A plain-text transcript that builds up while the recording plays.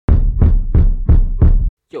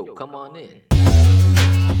Yo, come on in.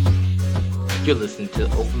 You're listening to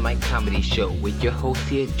the Open Mic Comedy Show with your host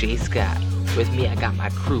here, Jay Scott. With me, I got my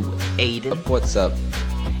crew, Aiden. What's up?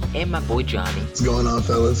 And my boy, Johnny. What's going on,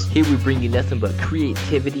 fellas? Here we bring you nothing but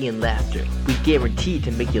creativity and laughter. We guarantee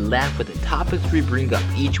to make you laugh with the topics we bring up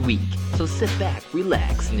each week. So sit back,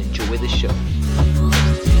 relax, and enjoy the show.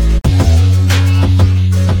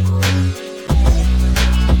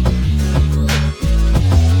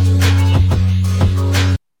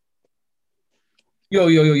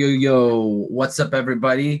 Yo. What's up,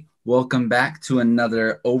 everybody? Welcome back to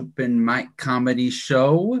another Open Mic Comedy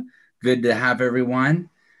Show. Good to have everyone.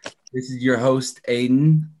 This is your host,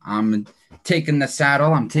 Aiden. I'm taking the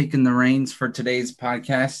saddle. I'm taking the reins for today's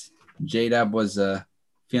podcast. J-Dub was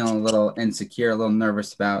feeling a little insecure, a little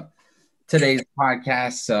nervous about today's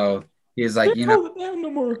podcast. So he's like, no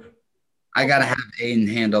more. I got to have Aiden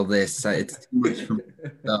handle this. It's too much for me.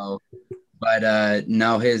 So, but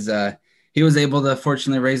no, he was able to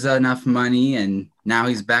fortunately raise enough money, and now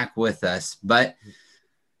he's back with us. But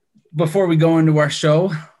before we go into our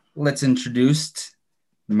show, let's introduce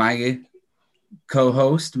my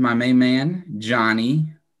co-host, my main man,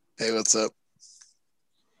 Johnny. Hey, what's up?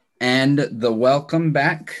 And the welcome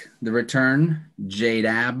back, the return,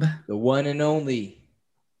 J-Dab. The one and only.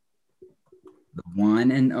 The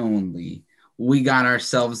one and only. We got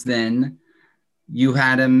ourselves then. You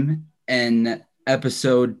had him in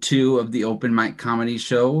episode 2 of the Open Mic Comedy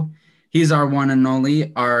Show. He's our one and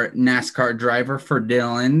only, our NASCAR driver for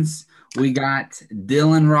Dylan's. We got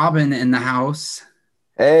Dylan Robin in the house.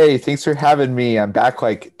 Hey, thanks for having me. I'm back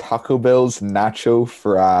like Taco Bell's nacho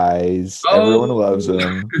fries. Oh. Everyone loves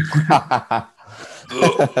them.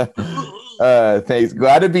 Thanks.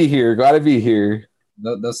 Glad to be here.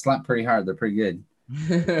 Those slap pretty hard. They're pretty good.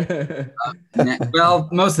 Well,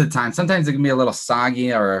 most of the time. Sometimes it can be a little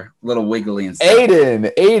soggy or a little wiggly and stuff.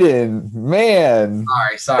 Aiden, man.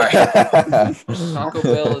 Sorry. Taco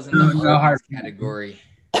Bell is in the No hard category.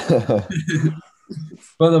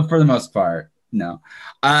 For the most part, no.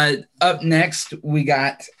 Up next, we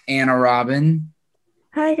got Anna Robin.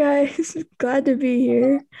 Hi guys, glad to be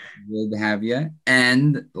here. Good to have you.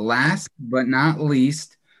 And last but not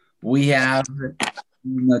least, we have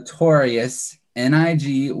notorious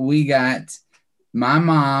NIG. We got my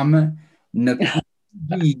mom, Nicole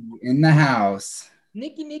B, in the house.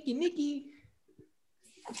 Nikki.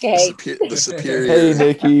 Okay. The superior. Hey,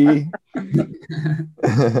 Nikki.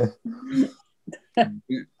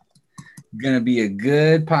 Gonna be a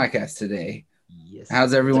good podcast today. Yes.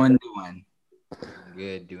 How's everyone doing?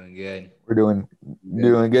 Doing good. We're doing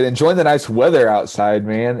good. Enjoying the nice weather outside,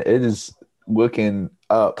 man. It is looking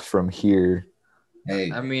up from here.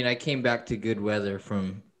 Hey, I mean, I came back to good weather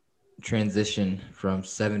from transition from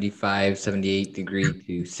 75, 78 degree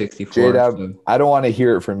to 64. J-Dab, so, I don't want to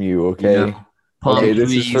hear it from you, okay? you know, palm Okay,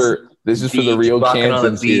 this trees, is for the beach, real walking on the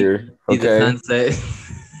Kansans beach, here. see the Okay. sunset.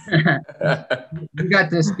 we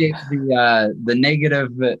got to escape the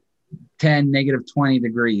negative 10, negative 20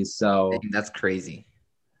 degrees. So That's crazy.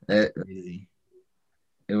 it, Crazy.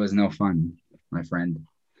 it was no fun, my friend.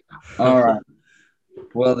 All right.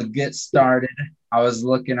 Well, to get started, I was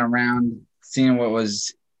looking around, seeing what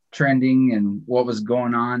was trending and what was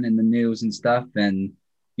going on in the news and stuff. And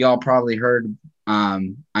y'all probably heard, I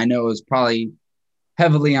know it was probably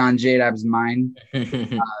heavily on J-Dab's mind,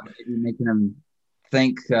 maybe making him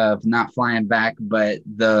think of not flying back, but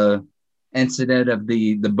the incident of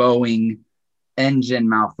the Boeing engine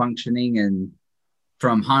malfunctioning and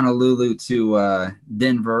from Honolulu to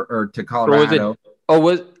Denver or to Colorado.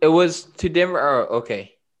 it was to Denver? Oh,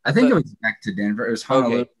 okay. I think it was back to Denver. It was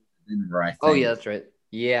Honolulu to Denver, I think. Oh, yeah, that's right.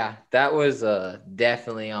 Yeah, that was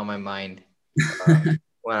definitely on my mind.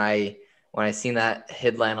 When I seen that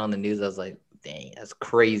headline on the news, I was like, dang, that's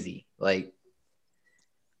crazy. Like,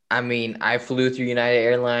 I mean, I flew through United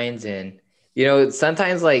Airlines, and,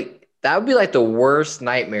 sometimes, like, that would be, like, the worst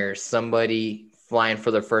nightmare, somebody flying for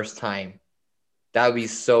the first time. That would be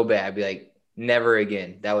so bad. I'd be like, never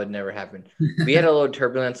again. That would never happen. We had a little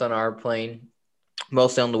turbulence on our plane,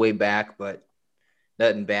 mostly on the way back, but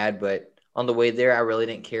nothing bad. But on the way there, I really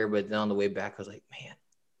didn't care. But then on the way back, I was like, man,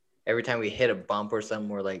 every time we hit a bump or something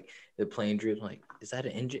where like the plane drifts, I'm like, is that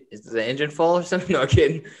an engine? Is the engine fall or something? No, I'm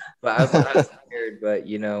kidding. But I was scared. But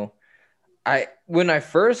when I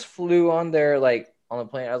first flew on there, like on the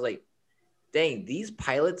plane, I was like, dang, these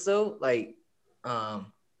pilots though, like,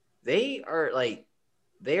 they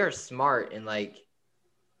are smart and like,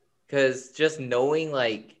 because just knowing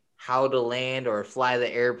like how to land or fly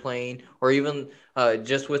the airplane, or even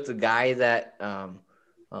just with the guy that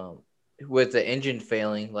with the engine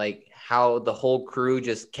failing, like how the whole crew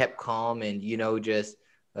just kept calm and just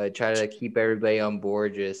try to keep everybody on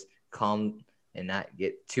board, just calm and not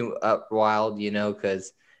get too up wild,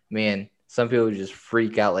 because, man, some people just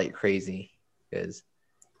freak out like crazy because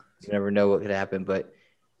you never know what could happen. But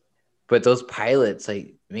those pilots,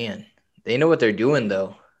 like, man, they know what they're doing,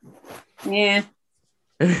 though. Yeah.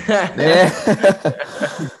 Yeah.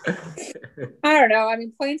 I don't know. I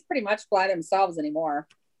mean, planes pretty much fly themselves anymore.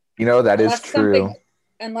 That is true.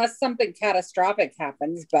 Unless something catastrophic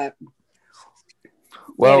happens, but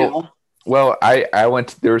well, I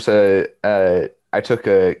went. There was I took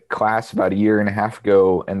a class about a year and a half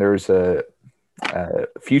ago, and there was a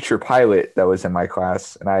future pilot that was in my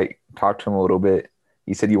class, and I talked to him a little bit.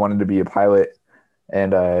 He said he wanted to be a pilot,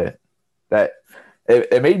 and that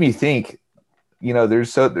it made me think.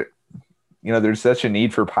 There's such a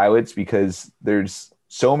need for pilots because there's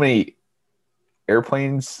so many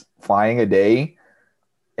airplanes flying a day,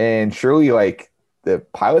 and surely like the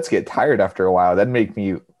pilots get tired after a while. That'd make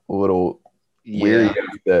me a little weary of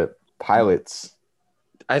the pilots.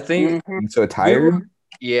 I think I'm so tired.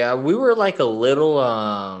 We were like a little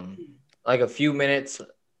like a few minutes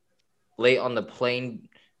late on the plane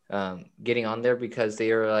getting on there because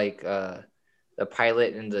they were like the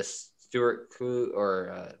pilot and the steward crew,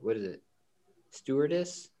 or what is it?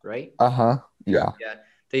 Stewardess, right? Yeah.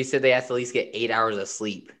 They said they have to at least get 8 hours of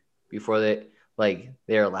sleep before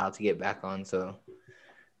they're allowed to get back on. So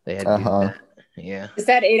they had to do that. Yeah. Is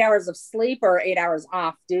that 8 hours of sleep or 8 hours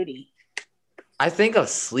off duty? I think of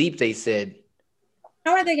sleep, they said.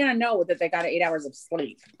 How are they going to know that they got 8 hours of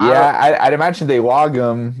sleep? Yeah, I'd imagine they log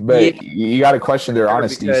them, but you got to question their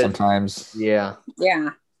honesty sometimes. Yeah.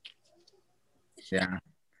 Yeah. Yeah,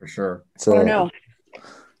 for sure. So, I don't know.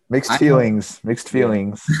 Mixed feelings.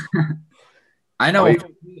 I know,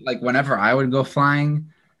 like, whenever I would go flying,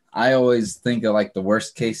 I always think of, like, the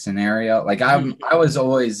worst case scenario. Like, I was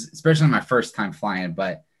always, especially my first time flying,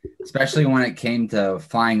 but especially when it came to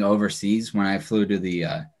flying overseas, when I flew to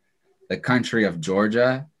the country of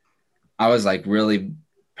Georgia, I was, like, really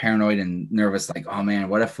paranoid and nervous. Like, oh, man,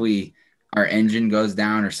 what if our engine goes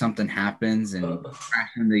down or something happens and crash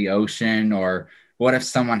in the ocean, or what if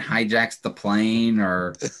someone hijacks the plane,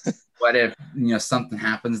 or what if, something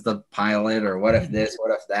happens to the pilot, or what if this,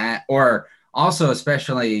 what if that? Or also,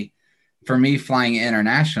 especially for me flying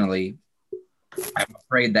internationally, I'm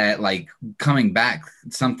afraid that, like, coming back,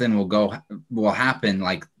 something will happen.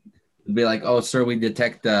 Like, be like, oh, sir, we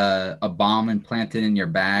detect a bomb implanted in your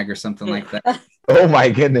bag or something like that. Oh my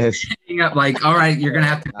goodness. Like, all right, you're going to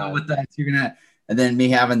have to go with that. And then me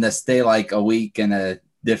having to stay like a week in a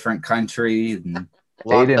different country. And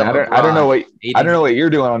Aiden, I don't know what you're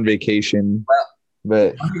doing on vacation,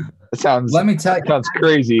 but it sounds. Let me tell you, sounds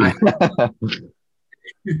crazy.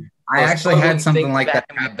 I actually had something like that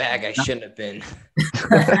in my bag. I shouldn't have been.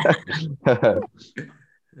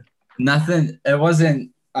 Nothing. It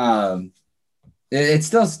wasn't. It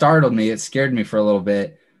still startled me. It scared me for a little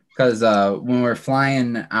bit because when we're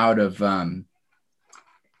flying out of, I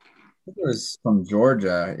think it was from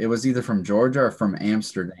Georgia. It was either from Georgia or from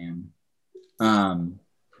Amsterdam. One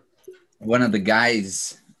of the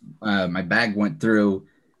guys, my bag went through,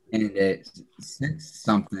 and it sensed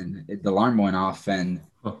something. The alarm went off, and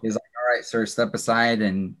he's like, "All right, sir, step aside."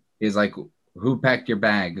 And he's like, "Who packed your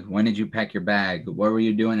bag? When did you pack your bag? What were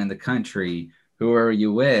you doing in the country? Who were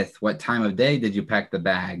you with? What time of day did you pack the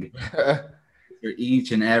bag?"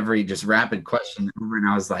 Each and every just rapid question over, and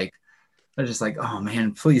I was just like, "Oh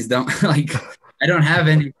man, please don't like. I don't have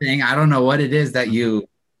anything. I don't know what it is that you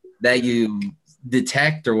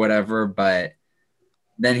detect or whatever." But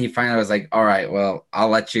then he finally was like, "All right, well, I'll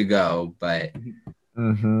let you go." But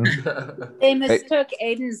they mistook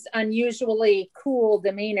Aiden's unusually cool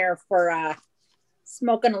demeanor for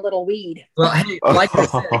smoking a little weed. Well, hey, like I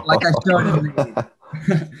said, like I showed him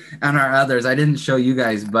on our others, I didn't show you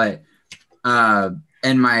guys, but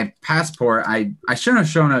in my passport, I shouldn't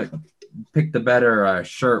have picked a better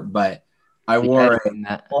shirt, but I wore an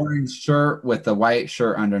orange shirt with a white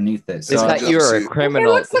shirt underneath it. So it's like you're a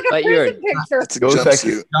criminal. It looks like a prison picture. It's a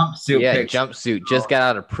jumpsuit. Jumpsuit. Just got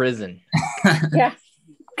out of prison. Yeah.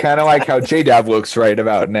 Kind of like how J-Dab looks right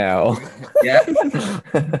about now. Yeah.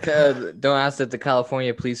 Don't ask if the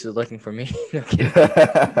California police are looking for me.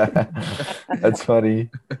 That's funny.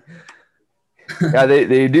 Yeah,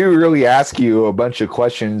 they do really ask you a bunch of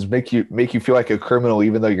questions, make you feel like a criminal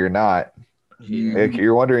even though you're not. Yeah. Like,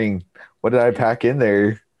 you're wondering, what did I pack in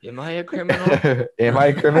there? Am I a criminal? Am I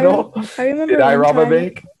a criminal? I remember Did I rob a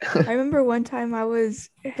bank? I remember one time I was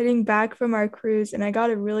heading back from our cruise and I got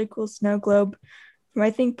a really cool snow globe from,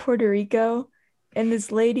 I think, Puerto Rico. and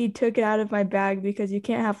this lady took it out of my bag because you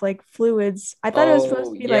can't have like fluids. I thought it was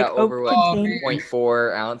supposed to be like over open what container.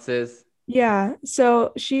 0.4 ounces. Yeah.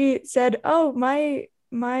 So she said, "Oh, my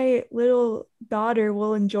little daughter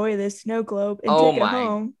will enjoy this snow globe and Oh take it my.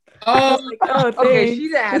 home." I was like, "Oh, Okay, thanks." she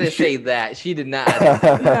didn't have to say that. She did not. Have to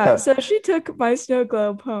say Yeah. So she took my snow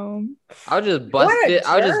globe home. I'll just What bust a it.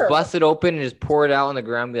 I'll just jerk. bust it open and just pour it out on the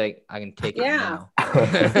ground. And be like, I can take Yeah. it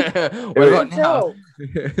now. It What about So,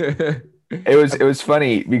 now? It was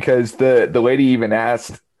funny because the lady even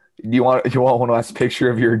asked, "Do you want one last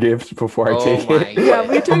picture of your gift before I Oh take my it?" Yeah,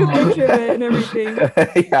 we took a picture of it and everything.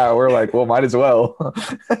 Yeah, we're like, well, might as well. Oh,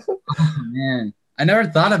 man, I never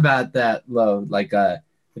thought about that load. Like,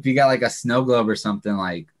 if you got like a snow globe or something,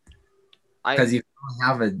 like, because you only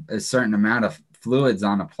have a certain amount of fluids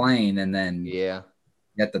on a plane, and then Yeah,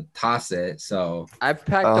 you have to toss it. So I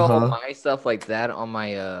packed all Uh-huh. my stuff like that on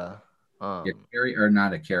my your carry or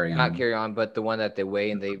not a carry on. not carry on, but the one that they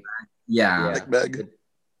weigh and they Yeah. Like bag.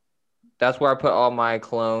 That's where I put all my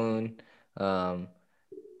cologne, my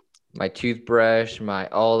toothbrush, my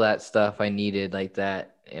all that stuff I needed like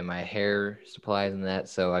that, and my hair supplies and that,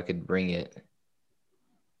 so I could bring it.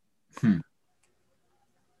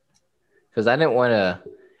 Because I didn't want to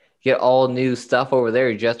get all new stuff over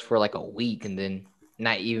there just for like a week and then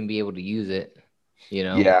not even be able to use it. You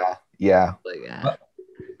know? Yeah. Like,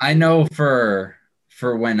 I know for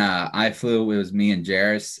when I flew, it was me and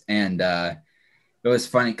Jairus, and it was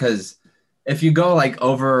funny because if you go like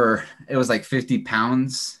over, it was like 50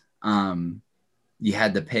 pounds. You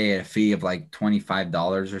had to pay a fee of like $25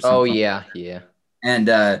 or something. Oh yeah. And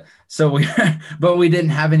so but we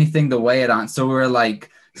didn't have anything to weigh it on, so we were like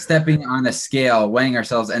stepping on a scale, weighing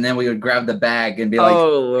ourselves, and then we would grab the bag and be like,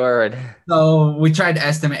 Oh Lord. so we tried to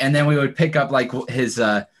estimate, and then we would pick up like his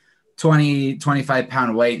 25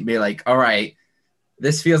 pound weight and be like, all right,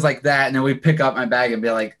 this feels like that. And then we pick up my bag and be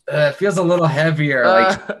like, it feels a little heavier.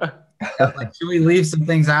 Like, should we leave some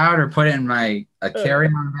things out or put it in a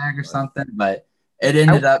carry-on bag or something? But it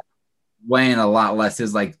ended up weighing a lot less. It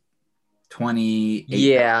was like 28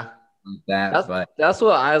 yeah. like that. That's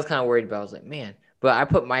what I was kind of worried about. I was like, man, but I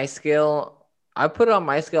put it on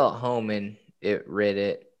my scale at home and it read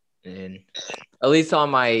it, and at least on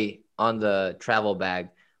the travel bag.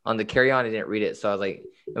 On the carry-on, it didn't read it, so I was like,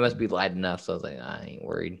 it must be light enough. So I was like, I ain't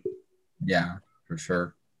worried. Yeah, for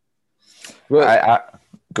sure. I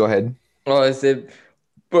go ahead. Oh, I said,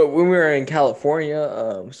 but when we were in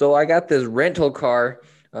California, so I got this rental car.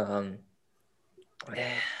 I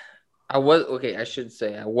should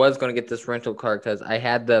say I was going to get this rental car because I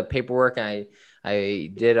had the paperwork and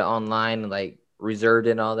I did it online and like reserved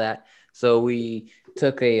it and all that. So we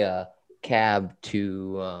took a cab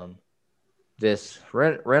to this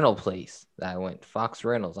rental place that I went, Fox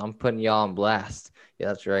Rentals. I'm putting y'all on blast. Yeah,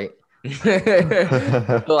 that's right.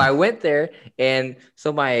 So I went there, and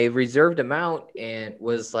so my reserved amount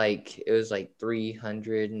was like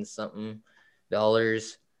 $300 and something,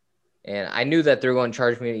 and I knew that they're going to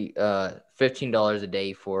charge me $15 a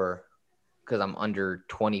day because I'm under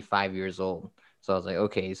 25 years old. So I was like,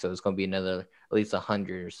 okay, so it's going to be another at least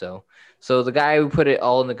 100 or so. So the guy who put it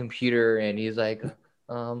all in the computer, and he's like,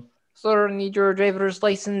 "Sir, I need your driver's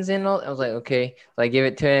license and all." I was like, okay. So I give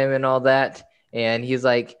it to him and all that, and he's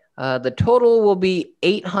like, the total will be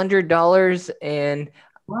 $800 and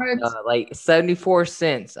like 74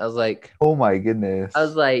 cents. I was like, oh my goodness.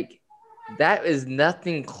 that is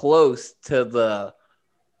nothing close to the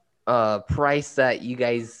price that you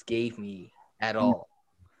guys gave me at all.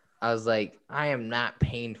 I was like, I am not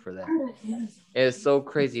paying for that. It was so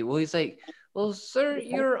crazy. Well, he's like, well, sir,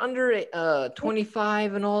 you're under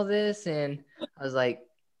 25 and all this. And I was like,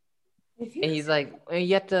 and he's like,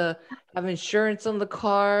 you have to have insurance on the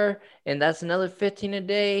car, and that's another 15 a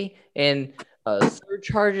day, and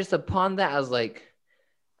surcharges upon that. I was like,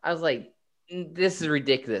 this is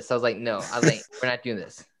ridiculous. I was like, no. I was like, we're not doing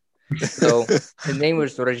this. So his name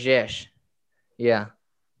was Rajesh. Yeah,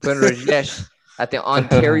 put Rajesh at the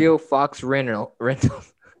Ontario Fox Rental.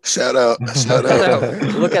 Shout out.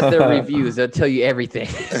 Look at their reviews; they'll tell you everything.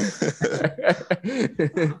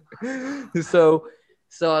 So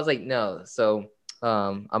I was like, no. So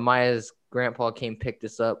Amaya's grandpa picked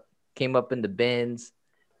us up, came up in the Benz.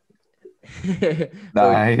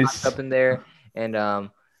 Nice. Up in there, and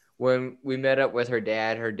when we met up with her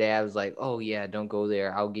dad was like, oh yeah, don't go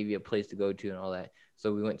there. I'll give you a place to go to and all that.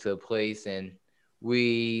 So we went to a place, and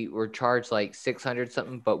we were charged like 600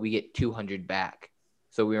 something, but we get 200 back.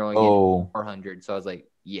 So we were only getting 400. So I was like,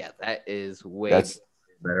 yeah, that is That's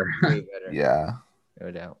better. way better. Yeah.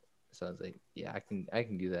 No doubt. So I was like, yeah, I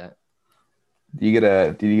can do that. Did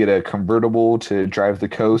you get a convertible to drive the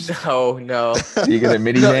coast? No. Did you get a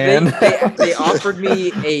No, minivan? they offered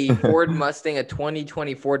me a Ford Mustang, a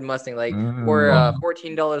 2020 Ford Mustang, like for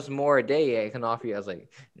 $14 more a day. I can offer you. I was like,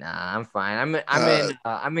 nah, I'm fine.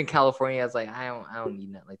 I'm in California. I was like, I don't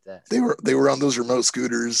need nothing like that. They were on those remote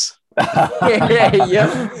scooters. Yeah.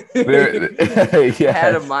 Yeah.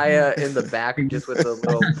 Had a Maya in the back just with a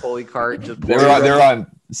little pulley cart. Just They're on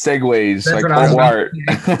Segways, That's like what I was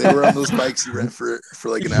Walmart. They were on those bikes you rent for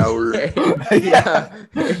like an hour. Yeah.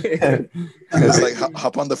 It's like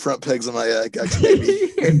hop on the front pegs. I'm like, yeah, I got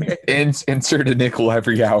you, baby. Insert a nickel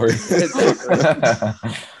every hour. We have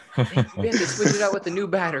to switch it out with the new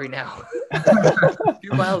battery now. A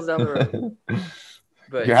few miles down the road.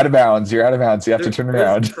 But You're out of bounds. You have to turn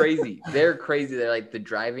around. Crazy. They're crazy. They're like the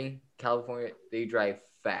driving California. They drive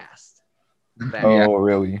fast. Oh,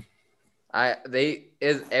 really?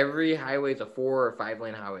 Every highway is a 4 or 5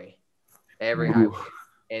 lane highway. Every highway,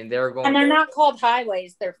 and they're going. And they're not called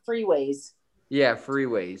highways; they're freeways. Yeah,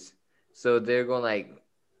 freeways. So they're going like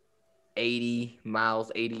 80 miles,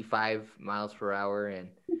 85 miles per hour, and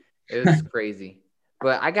it was crazy.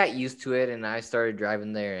 But I got used to it, and I started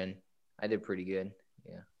driving there, and I did pretty good.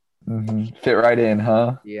 Yeah. Mm-hmm. Fit right in,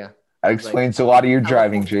 huh? Yeah. That explains a lot of your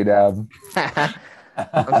driving, J-Dab.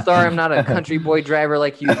 I'm sorry I'm not a country boy driver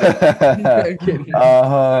like you. I'm kidding.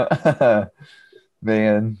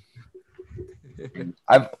 Man.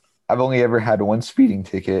 I've only ever had one speeding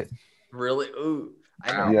ticket. Really? Ooh.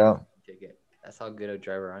 I know. Yeah. Ticket. That's how good a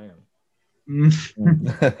driver I am.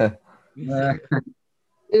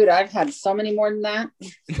 Dude, I've had so many more than that.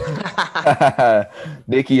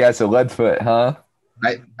 Nikki has a lead foot, huh?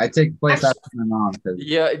 I take place after my mom.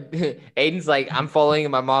 Yeah, Aiden's like, I'm following in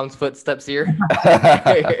my mom's footsteps here.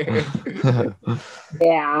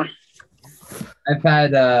 Yeah. I've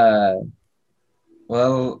had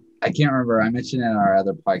well, I can't remember. I mentioned it in our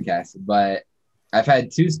other podcast, but I've had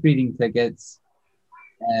 2 speeding tickets,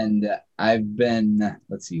 and I've been,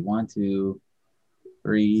 let's see, 1, 2,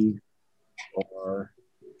 3, 4,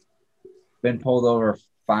 been pulled over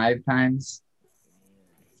 5 times.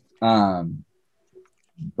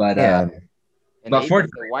 But and but Aiden's for a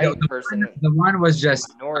white person, the one was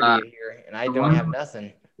just minority here, and I the don't one- have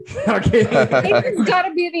nothing. Okay. Aiden's got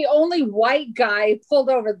to be the only white guy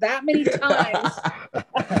pulled over that many times.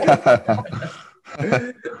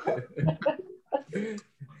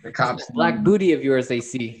 the cops. Black booty of yours, they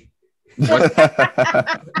see.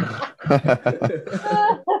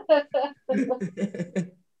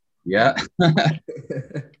 Yeah.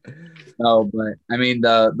 No, but I mean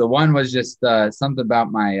the one was just something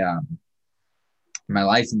about my my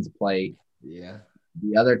license plate. Yeah.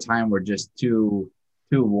 The other time were just two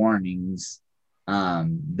warnings.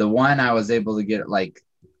 The one I was able to get, like,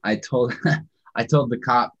 I told the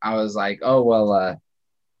cop, I was like, oh well,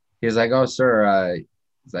 he was like, oh sir,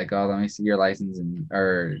 he's like, oh, let me see your license and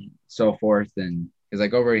or so forth, and he's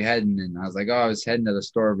like, oh, where are you heading? And I was like, oh, I was heading to the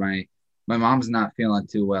store. My mom's not feeling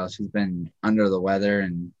too well. She's been under the weather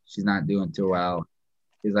and she's not doing too well.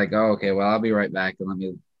 He's like, oh, okay, well, I'll be right back and let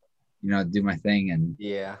me, do my thing. And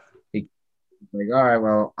Yeah. he's like, all right,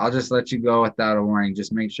 well, I'll just let you go without a warning.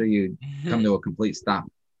 Just make sure you come to a complete stop.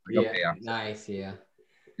 Like, Yeah. okay, Nice. Yeah.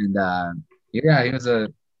 and yeah, he was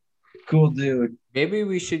a cool dude. Maybe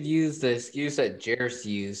we should use the excuse that Jairus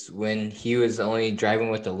used when he was only driving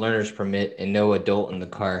with a learner's permit and no adult in the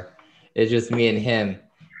car. It's just me and him.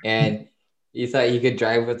 And he thought he could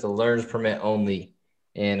drive with a learner's permit only.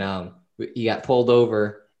 And he got pulled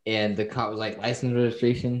over and the cop was like, license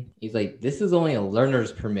registration. He's like, this is only a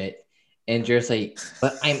learner's permit. And Jairus like,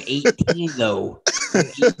 but I'm 18 though. I'm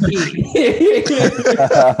 18.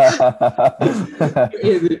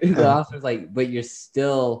 The officer's like, but you're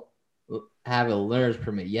still have a learner's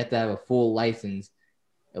permit. You have to have a full license.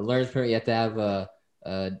 A learner's permit, you have to have a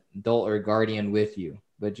adult or guardian with you.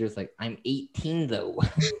 But just like, I'm 18 though.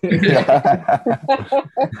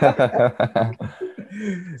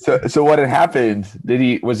 So what had happened?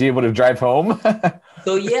 Was he able to drive home?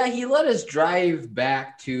 So yeah, he let us drive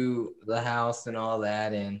back to the house and all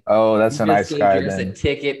that. And oh, that's a nice guy. Just a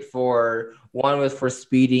ticket for one was for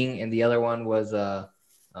speeding, and the other one was the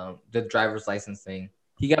driver's license thing.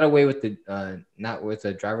 He got away with the not with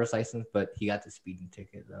the driver's license, but he got the speeding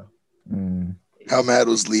ticket though. Mm. How mad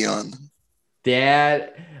was Leon?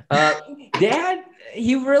 Dad,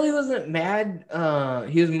 he really wasn't mad.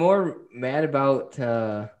 He was more mad about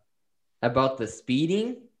the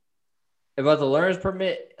speeding, about the learner's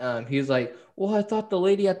permit. He was like, well, I thought the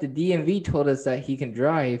lady at the DMV told us that he can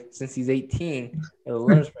drive since he's 18. The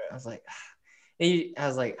learner's permit. I was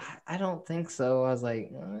like, I don't think so. I was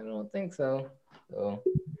like, I don't think so. So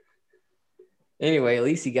Anyway, at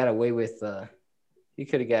least he got away with. He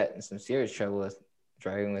could have gotten in some serious trouble with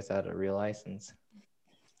driving without a real license.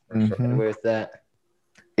 Mhm. Away with that.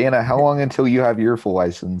 Anna, how long until you have your full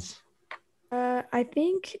license? I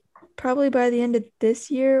think probably by the end of this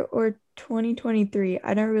year or 2023.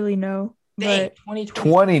 I don't really know, Dang, but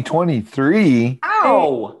 2020. 2023.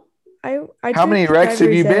 Ow! I How many took wrecks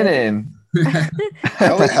have you driver's been ed. in?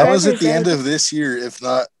 How is it the Driver's end ed. of this year, if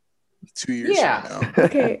not 2 years Yeah. from now?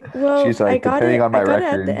 Okay, well, She's like, I got depending it. on my I got it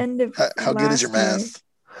record. at the end of How good is your last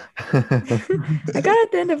year. math? I got it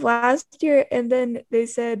at the end of last year, and then they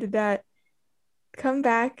said that come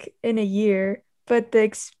back in a year, but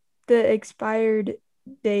the expired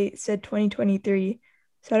date said 2023.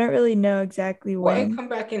 So I don't really know exactly Why when. come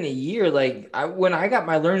back in a year? Like when I got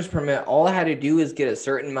my learner's permit, all I had to do is get a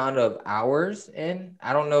certain amount of hours in.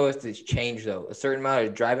 I don't know if it's changed though. A certain amount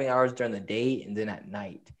of driving hours during the day and then at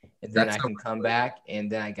night. And then That's I can come back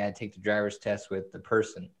and then I gotta take the driver's test with the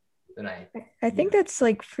person. Then I think that's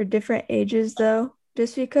like for different ages though.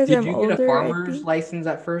 Just because did I'm you older, get a I farmer's think. license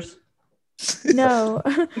at first? No,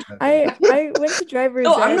 I went to driver's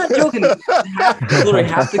No, I'm ed. not joking. Literally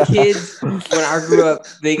half the kids when I grew up,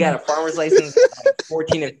 they got a farmer's license at like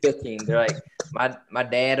 14 and 15. They're like, my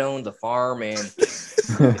dad owns a farm and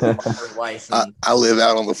farmer's license. I live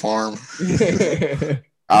out on the farm.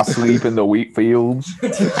 I sleep in the wheat fields.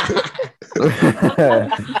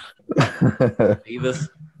 Davis,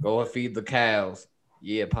 go and feed the cows.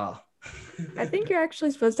 Yeah, pa. I think you're actually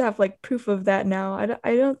supposed to have like proof of that now. I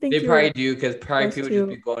don't think They you probably were do because probably supposed people just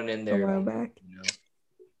to be going in a there. while like, back. you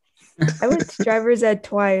know. I went to driver's ed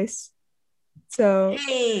twice. So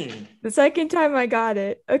Dang. the second time I got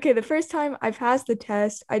it. Okay, the first time I passed the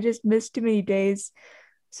test, I just missed too many days.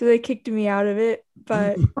 So they kicked me out of it.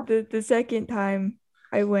 But the second time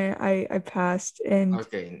I went, I passed, and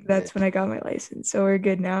Okay. that's when I got my license. So we're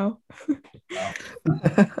good now.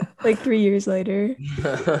 Like 3 years later.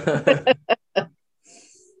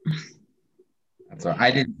 So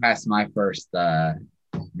I didn't pass my first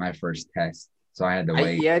test, so I had to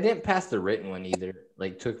wait. I didn't pass the written one either.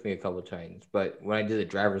 Like took me a couple times, but when I did the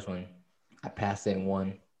driver's one, I passed in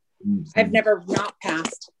one. I've never not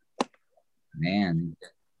passed. Man,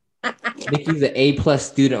 Nikki's an A+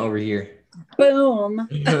 student over here. Boom.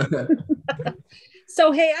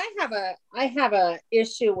 So hey, I have a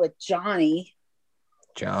issue with Johnny.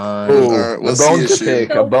 John. All Ooh, right, a what's bone the to issue? pick.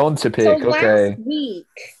 A bone to pick. So Okay.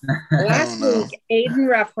 last no. week, Aiden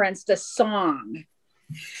referenced a song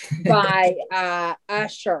by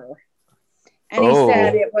Usher. And he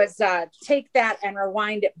said it was Take That and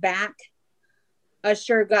Rewind It Back.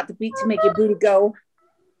 Usher got the beat to make your booty go.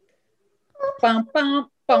 Bum, bum,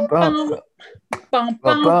 bum, bum. Bum,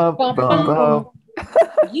 bum, bum, bum.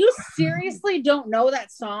 You seriously don't know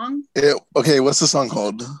that song? Okay, what's the song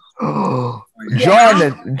called?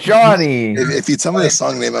 Johnny. If you tell me the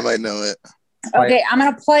song name, I might know it. Okay, I'm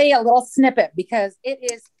going to play a little snippet because it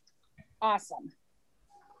is awesome.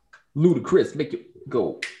 Ludacris, make it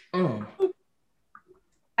go.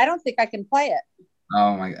 I don't think I can play it.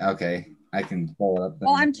 oh my. Okay, I can pull it up. Then.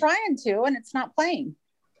 Well, I'm trying to, and it's not playing.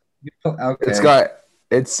 Okay.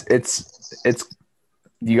 It's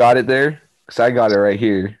you got it there? Because I got it right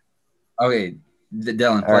here. Okay,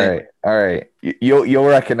 Dylan, play. All right. You'll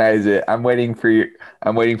recognize it. I'm waiting for you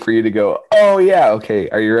to go. Oh yeah, okay.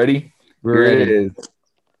 Are you ready? We're Here it ready. is.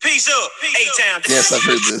 Peace up, A-Town. Yes, I've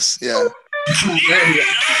heard this. Yeah.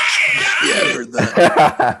 Yeah, I've heard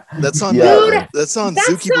that. That's on Yeah. that's on That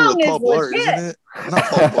Zookeeper song with Paul is Blart, legit. isn't it? Not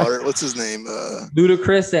Paul Blart. What's his name?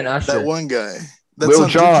 Ludacris and Usher. That one guy. That's Lil on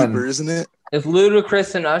Jon. Zookeeper, isn't it? It's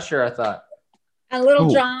Ludacris and Usher, I thought. And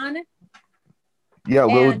Little Ooh. John. Yeah,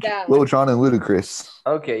 And, Lil Jon and Ludacris.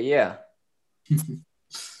 Okay, yeah. Have you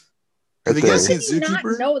How guys How seen do you not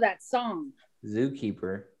Zookeeper? know that song?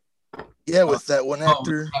 Zookeeper. Yeah, with that one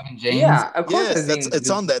actor. Kevin James. Yeah, of course. Yeah, I've seen it's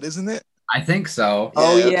on that, isn't it? I think so.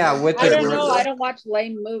 Oh Yeah, yeah, okay. with I the don't remember know. that. I don't watch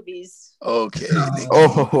lame movies. Okay.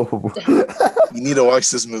 Oh. You need to watch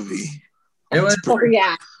this movie. It was. Oh,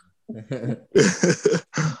 yeah.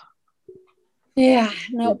 Yeah.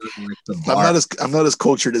 Nope. I'm not as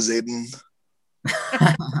cultured as Aiden.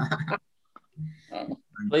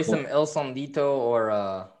 Play some El Sondito or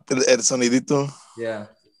El Sonidito. yeah.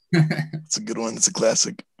 It's a good one. It's a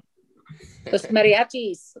classic. Los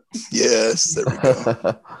mariachis. Yes, there we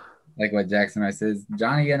go. Like what Jackson I says,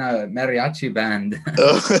 Johnny in a mariachi band.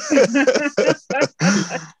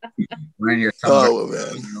 Wearing your Oh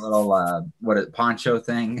man. little poncho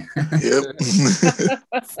thing. Yep.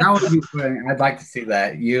 That would be funny. I'd like to see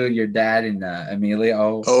that. You, your dad, and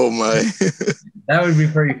Emilio. Oh my. That would be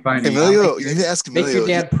pretty funny. Emilio, you need to ask Make Emilio. your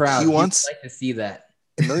dad proud. He wants He'd like to see that.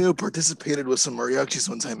 Emilio participated with some mariachis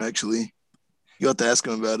one time, actually. You have to ask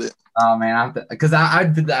him about it. Oh man, because I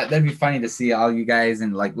did that. That'd be funny to see all you guys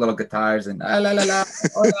in like little guitars and la la la.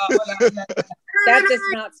 Hola, hola, hola. That does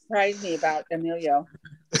not surprise me about Emilio.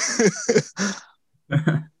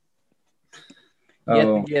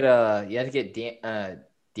 Oh, You have to get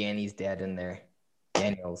Danny's dad in there.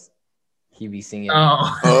 Daniels. He be singing.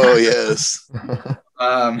 Oh yes.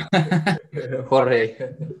 Jorge.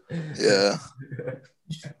 Yeah.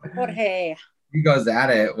 Jorge. he goes at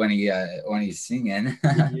it when he's singing.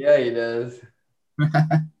 Yeah, he does.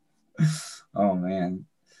 Oh man.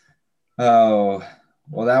 Oh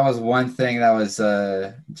well, that was one thing that was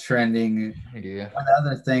trending. Yeah. One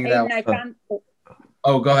other thing Hey, that. and I found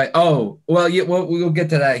Oh, go ahead. Oh, well, we'll get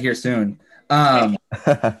to that here soon. Hold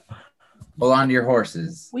on to your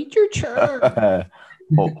horses. Wait your turn.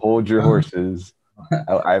 Hold your horses.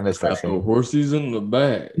 I missed that The scene. horses in the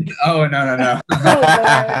back. Oh, no.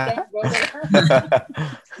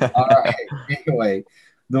 All right. Anyway,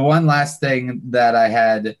 the one last thing that I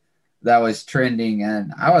had that was trending,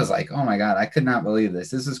 and I was like, oh my God, I could not believe this.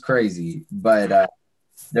 This is crazy. But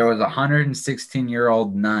there was a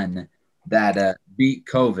 116-year-old nun that beat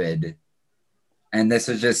COVID. And this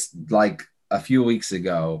was just like a few weeks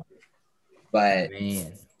ago. But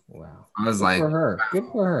Man, wow. I was Good like, for her. Good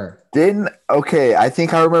for her. I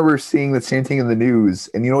think I remember seeing the same thing in the news.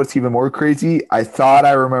 And you know what's even more crazy? I thought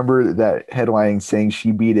I remember that headline saying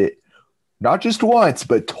she beat it not just once,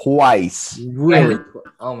 but twice. Really?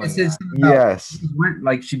 Oh my this god. is Yes.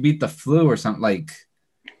 like she beat the flu or something. Like,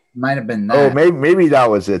 might have been Oh, that. maybe that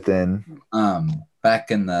was it then.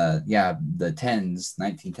 Back in the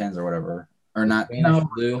 1910s or whatever, or not. Spanish No,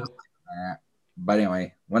 flu. but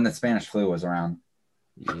anyway, when the Spanish flu was around.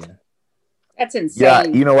 Yeah. that's insane. Yeah,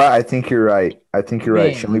 you know what? I think you're right.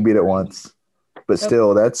 Man. She only beat it once. But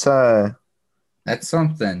still, that's That's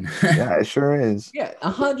something. yeah, it sure is. Yeah,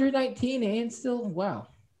 119 and still wow.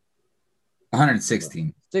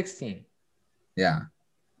 116. 16. Yeah,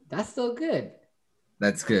 That's still good.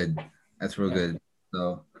 that's good. That's real good.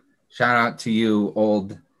 So, shout out to you,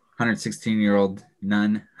 old 116-year-old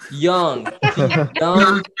nun. Young.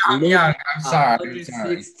 I'm young. I'm sorry.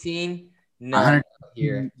 116. No. 100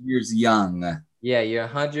 Here. years young. Yeah, you're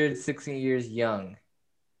 116 years young.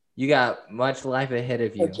 You got much life ahead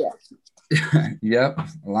of you. Heck yeah. Yep,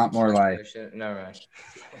 a lot more life. No, right.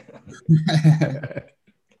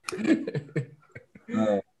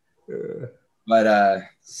 But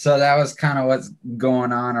so that was kind of what's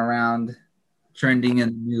going on around trending in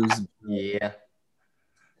the news. Yeah.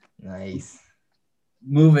 Nice.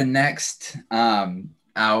 Moving next,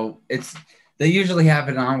 it's they usually have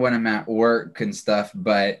it on when I'm at work and stuff,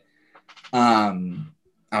 but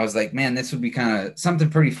I was like, man, this would be kind of something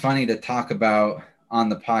pretty funny to talk about on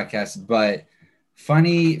the podcast. But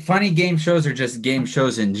funny game shows are just game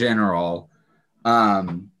shows in general.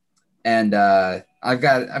 And I've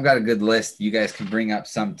got a good list. You guys can bring up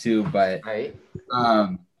some too, but Right.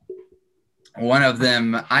 one of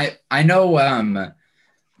them I know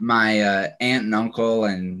my aunt and uncle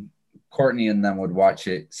and Courtney and them would watch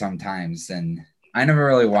it sometimes, and I never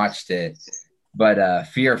really watched it, but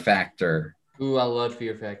Fear Factor Ooh, I love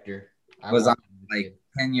Fear Factor. I was on watched it. like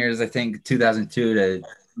 10 years, I think 2002 to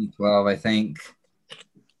 2012, I think.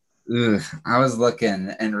 Ugh, I was looking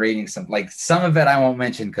and reading some of it I won't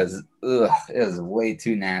mention because it was way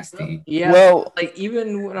too nasty. Yeah. Well, Like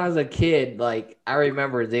even when I was a kid, like I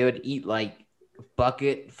remember they would eat like a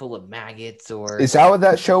bucket full of maggots or is that what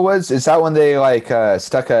that show was? Is that when they like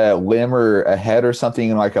stuck a limb or a head or something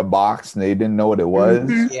in like a box and they didn't know what it was?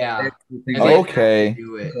 yeah. And they Okay. had to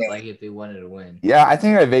do it like if they wanted to win. Yeah, I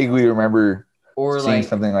think I vaguely remember Or seeing like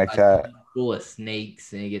something like a that. tub full of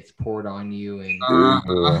snakes and it gets poured on you and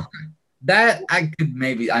That I could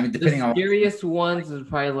maybe, I mean, depending the on scariest ones is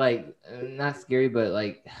probably like not scary, but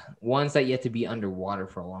like ones that you have to be underwater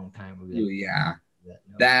for a long time. Would be like, yeah, no.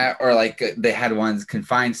 that or like they had ones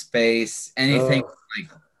confined space, anything Ugh. like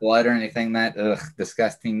blood or anything that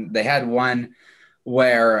disgusting. They had one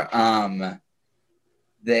where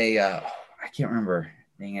they I can't remember.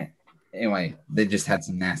 Dang it. Anyway, they just had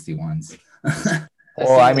some nasty ones. I've Well,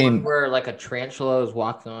 seen I one mean- where like a tarantula is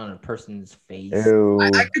walking on a person's face. Ew.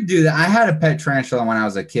 I could do that. I had a pet tarantula when I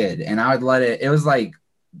was a kid, and I would let it. It was like,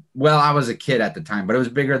 well, I was a kid at the time, but it was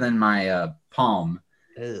bigger than my palm,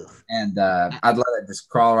 Ugh. and I'd let it just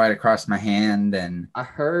crawl right across my hand. And I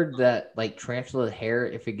heard that like tarantula hair,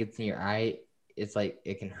 if it gets in your eye, it's like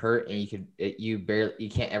it can hurt, and you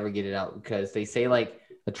can't ever get it out because they say like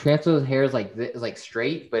a tarantula's hair is like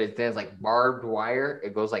straight, but it has like barbed wire.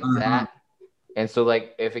 It goes like that, and so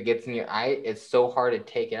like if it gets in your eye, it's so hard to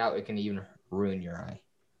take it out, it can even ruin your eye.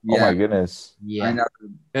 Oh Yeah, my goodness. I Yeah. know.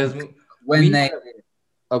 Because When they,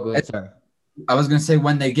 oh, go ahead. Sorry. I was gonna say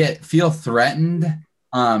when they feel threatened,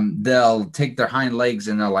 they'll take their hind legs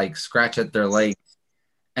and they'll like scratch at their legs,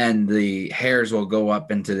 and the hairs will go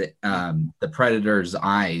up into the predator's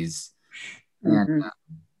eyes, and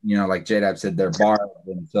like J-Dab said, they're barbed,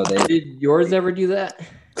 and so they. Did yours ever do that?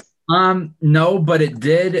 No, but it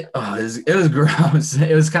did. Oh, it was gross.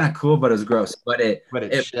 It was kind of cool, but it was gross. But it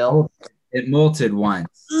shell. it molted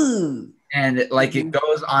once, and it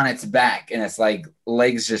goes on its back, and it's like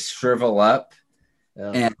legs just shrivel up,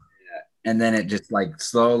 and then it just like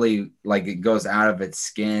slowly it goes out of its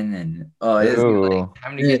skin, and Ooh.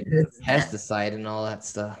 Having to get pesticide and all that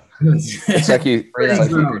stuff. It's like you. For that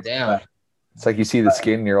sucker down. It's like you see the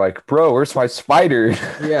skin and you're like, bro, where's my spider?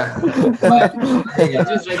 Yeah. It's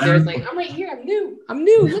just right there. It's like, I'm right here. I'm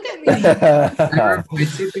new. Look at me. I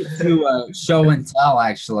took it to show and tell,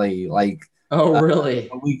 actually. Oh, really?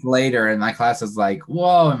 A week later, and my class was like,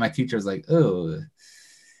 "Whoa!" And my teacher was like, "Oh."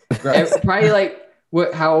 Probably like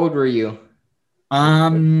what? How old were you?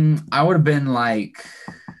 I would have been like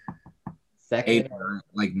Second, 8 or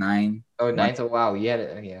like 9. Oh, 9. So wow, you had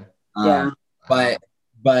it. Yeah. Yeah. But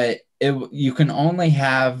you can only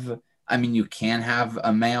have. I mean, you can have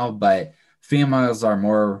a male, but females are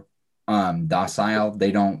more docile.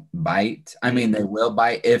 They don't bite. I mean, they will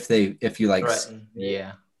bite if you like Threaten.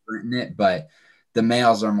 Yeah. threaten it, but the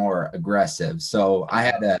males are more aggressive. So I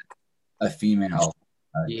had a female.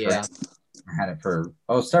 Yeah. I had it for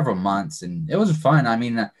several months, and it was fun. I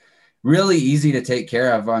mean, really easy to take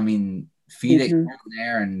care of. I mean, feed it here and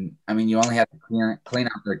there, and I mean, you only have to clean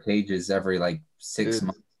out their cages every like 6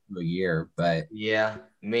 months to a year. But yeah,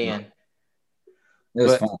 man, it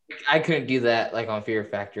was fun. I couldn't do that like on Fear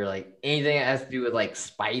Factor. Like anything that has to do with like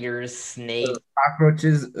spiders, snakes,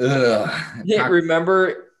 cockroaches. Ugh. Yeah,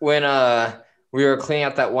 remember when we were cleaning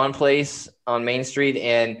out that one place on Main Street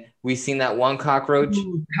and we seen that one cockroach,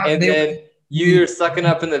 and then you were sucking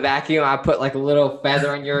up in the vacuum. I put like a little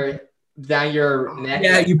feather on down your neck.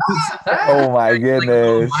 Yeah, you put oh my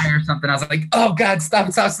goodness. Like or something. I was like, oh God, stop.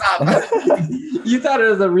 You thought it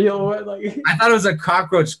was a real one? Like I thought it was a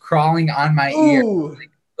cockroach crawling on my ear.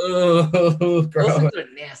 Like, oh, those things are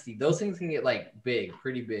nasty. Those things can get like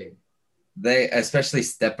pretty big. They especially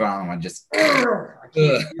step on them and just that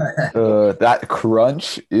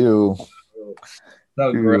crunch. Ew.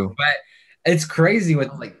 So gross. But it's crazy with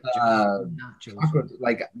cockroach.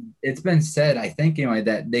 Like it's been said, I think anyway,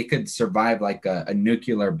 that they could survive like a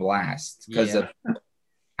nuclear blast because of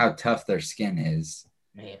how tough their skin is.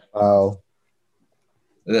 Man. Wow.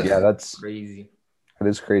 Ugh. Yeah, that's crazy. That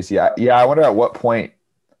is crazy. I wonder at what point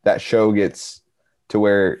that show gets to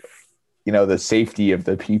where the safety of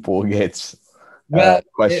the people gets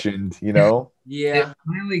questioned. It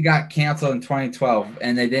finally got canceled in 2012,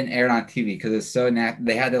 and they didn't air it on TV because it's so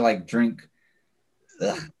they had to like drink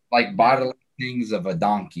like bodily things of a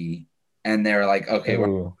donkey, and they were like, okay, we're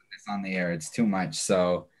putting this on the air. It's too much,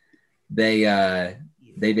 so they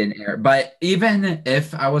didn't air it. But even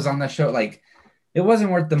if I was on the show, like it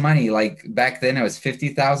wasn't worth the money. Like back then, it was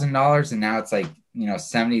 $50,000, and now it's like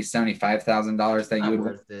 $75,000 that you would.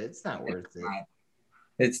 Worth it. It's not worth it.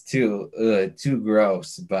 It's too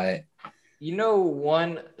gross, but.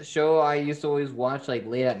 One show I used to always watch, like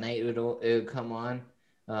late at night, it would come on,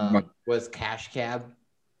 was Cash Cab.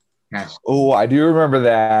 Oh, I do remember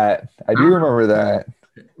that.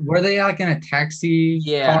 Were they like in a taxi?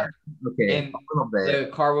 Yeah. Car? Okay. And a little bit.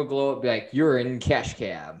 the car would glow up, be like, "You're in Cash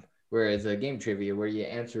Cab." Whereas a game trivia where you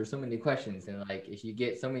answer so many questions, and like if you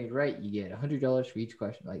get so many right, you get $100 for each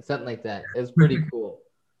question, like something like that. It was pretty cool.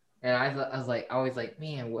 And I was always like,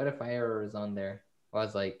 man, what if I ever was on there? I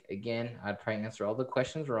was like, again, I'd probably answer all the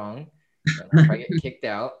questions wrong. And I'd probably get kicked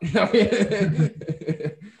out.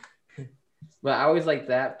 But I always like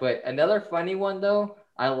that. But another funny one, though,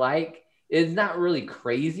 I like, is not really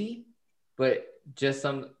crazy, but just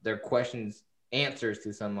their answers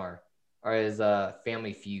to some is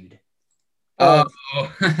Family Feud. Oh.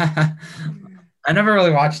 I never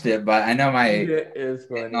really watched it, but I know It is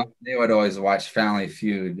funny. They would always watch Family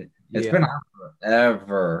Feud. It's been on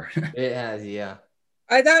forever. It has, yeah.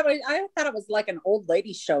 I thought it was like an old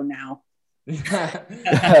lady show now. No,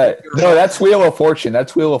 that's Wheel of Fortune.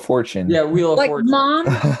 Yeah, Wheel of Fortune.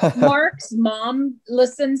 Mark's mom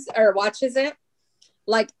listens or watches it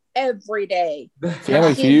like every day.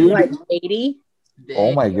 Family Feud? Like 80.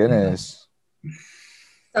 Oh my goodness.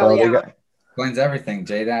 So explains everything,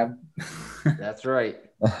 J-Dab. That's right.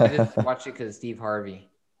 I just watch it because of Steve Harvey.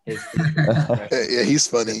 Yeah, he's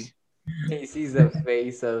funny. He sees the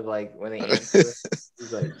face of like when they answer.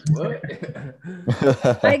 He's like, "What?"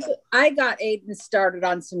 I got Aiden started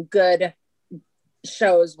on some good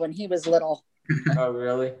shows when he was little. Oh,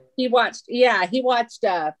 really? He watched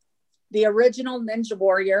the original Ninja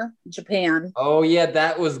Warrior Japan. Oh, yeah,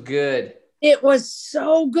 that was good. It was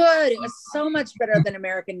so good. It was so much better than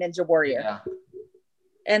American Ninja Warrior. Yeah.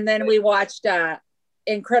 And then we watched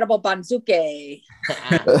Incredible Banzuke.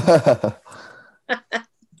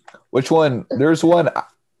 Which one? There's one.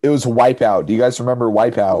 It was Wipeout. Do you guys remember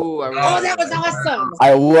Wipeout? Ooh, I Oh, remember that was awesome.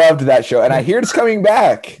 I loved that show, and I hear it's coming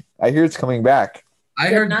back. I Good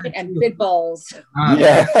heard night and big balls.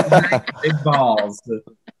 Yeah. big balls. The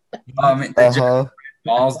Uh-huh.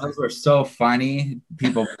 balls, those were so funny.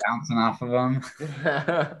 People bouncing off of them.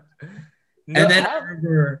 No, And then I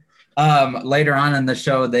remember later on in the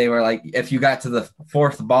show, they were like, if you got to the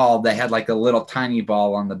fourth ball, they had like a little tiny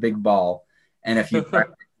ball on the big ball, and if you you'd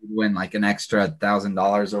win like an extra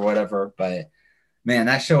 $1,000 or whatever. But man,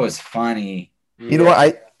 that show was funny. You know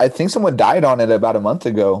what? I think someone died on it about a month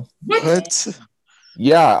ago. What?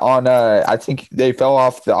 Yeah, on I think they fell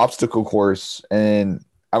off the obstacle course, and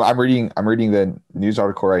I'm reading the news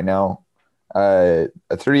article right now. A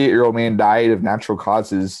 38-year-old man died of natural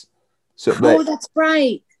causes. So, Oh, that's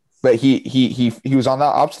right. but he was on that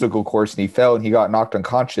obstacle course and he fell and he got knocked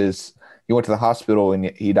unconscious. He went to the hospital and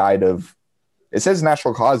he died of. It says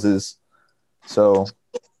natural causes, so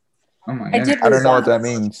Oh my I god. did I don't know what read that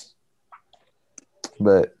means.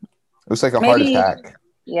 But it was like a heart Maybe- attack.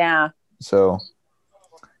 Yeah. So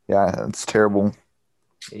yeah, it's terrible.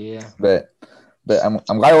 Yeah. But I'm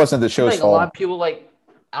glad it wasn't the show's Like a lot fault. of people, like,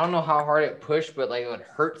 I don't know how hard it pushed, but like it would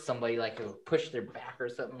hurt somebody, like it would push their back or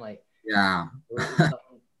something, like. Yeah. Or something.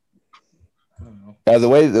 I don't know. Yeah, the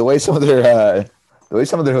way some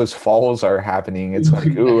of those falls are happening, it's like,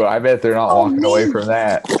 ooh, I bet they're not Oh, walking away man. from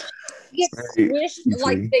that. Get Very squished, easily.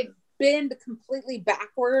 like they bend completely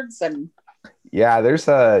backwards, and Yeah,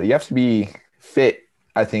 you have to be fit,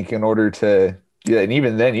 I think, in order to do that. And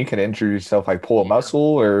even then, you can injure yourself, like pull a muscle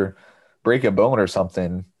or break a bone or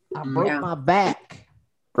something. I broke Yeah. my back.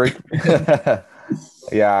 Break.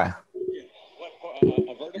 Yeah.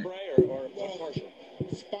 A vertebrae or what portion?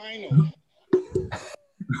 Spinal.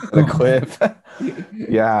 The cliff.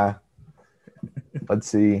 Yeah. Let's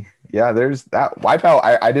see. Yeah, there's that Wipeout.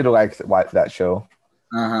 I did like that show.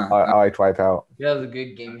 Uh-huh. I liked Wipeout. That was a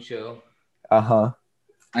good game show. Uh-huh.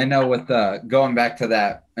 I know with going back to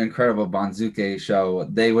that Incredible Banzuke show,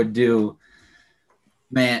 they would do,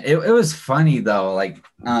 man, it was funny though. Like,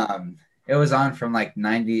 it was on from like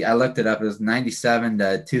 90, I looked it up, it was 97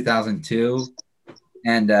 to 2002.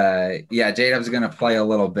 And yeah, J-Dub's going to play a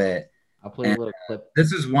little bit. I'll play a little clip.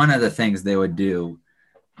 This is one of the things they would do.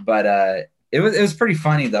 But it was pretty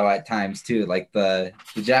funny though at times too. Like the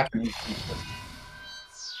Japanese people.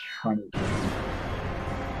 Funny.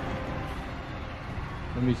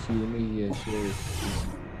 Let me see. Let me share this.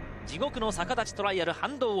 地獄の逆立ちトライアルハ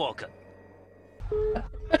ンドウォーク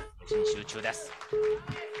練習中です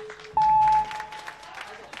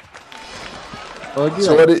Oh, it'd be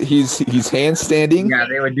So like, he's handstanding? Yeah,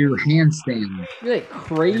 they would do handstand, it'd be like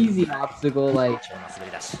crazy obstacle. Like, 超の滑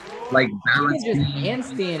り出し like you balance could just beam.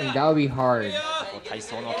 handstand and that would be hard. 体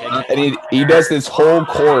操の経験 And he does this whole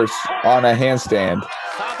course on a handstand. ス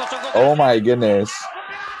タート直後 Oh my goodness.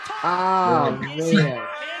 Oh man,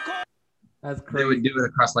 that's They would crazy. do it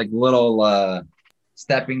across like little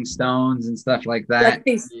stepping stones and stuff like that.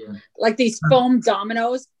 Yeah. like these foam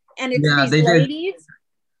dominoes, and it's Yeah, these they did. ladies,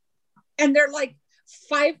 and they're like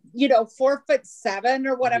 4'7"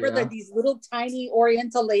 or whatever. Yeah. They're these little tiny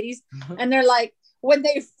Oriental ladies, and they're like, when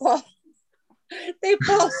they fall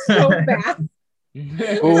so bad.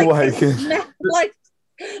 Oh Like, my goodness. like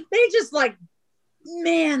they just like,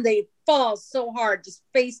 man, they fall so hard, just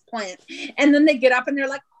face plant, and then they get up and they're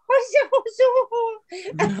like, Oh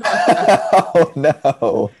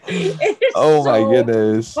no. it's Oh my so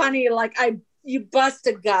goodness. funny. Like you bust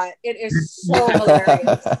a gut. It is so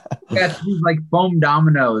hilarious. Yeah, these like foam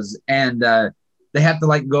dominoes, and they have to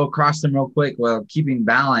like go across them real quick while keeping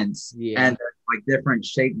balance. Yeah. And like different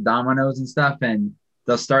shaped dominoes and stuff, and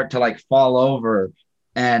they'll start to like fall over.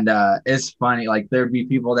 And it's funny. Like there'd be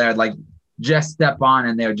people that would like just step on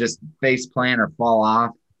and they would just face plant or fall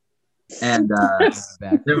off. And Back.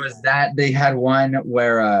 there was that. They had one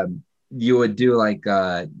where you would do like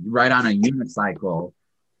right on a unicycle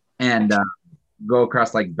and go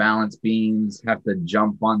across like balance beams, have to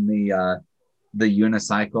jump on the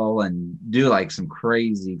unicycle and do like some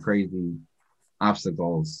crazy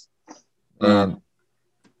obstacles. And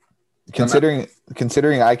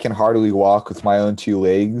considering I can hardly walk with my own two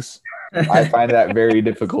legs, I find that very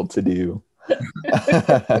difficult to do. They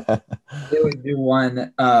would do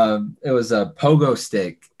one. It was a pogo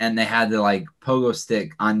stick, and they had to like pogo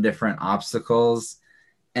stick on different obstacles,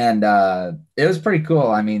 and it was pretty cool.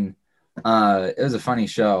 I mean, it was a funny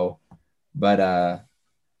show, but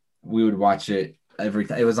we would watch it every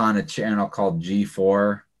time. It was on a channel called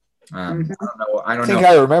G4. I don't know. I think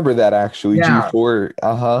I remember that actually. Yeah.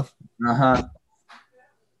 G4.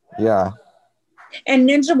 Yeah. And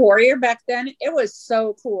Ninja Warrior back then, it was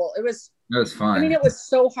so cool. It was fun. I mean, it was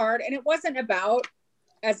so hard, and it wasn't about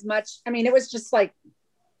as much. I mean, it was just like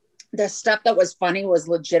the stuff that was funny was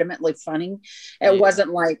legitimately funny. It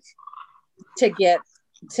wasn't like to get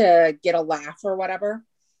a laugh or whatever.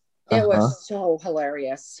 It was so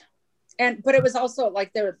hilarious. But it was also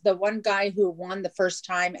like the one guy who won the first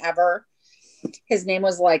time ever. His name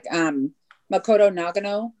was like Makoto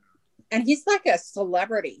Nagano, and he's like a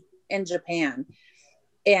celebrity in Japan,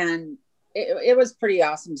 and it was pretty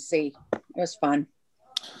awesome to see. It was fun.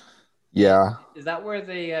 Yeah. Is that where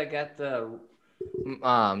they got the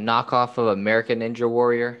knockoff of American Ninja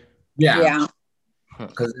Warrior? Yeah.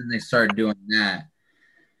 Because then they started doing that.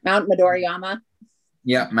 Mount Midoriyama.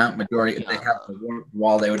 Yeah, Mount Midori. They have the warp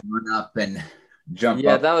wall. They would run up and jump up.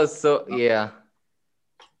 Yeah, that was so. Yeah.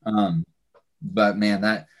 But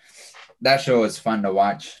man, that show was fun to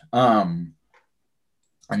watch.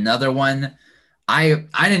 Another one, I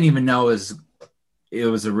didn't even know it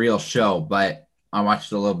was a real show, but I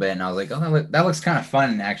watched a little bit and I was like, oh, that looks kind of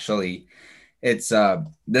fun actually. It's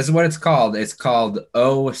this is what it's called. It's called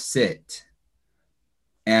Oh Sit,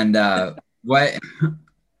 and what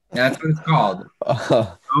that's what it's called.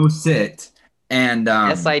 Oh Sit, and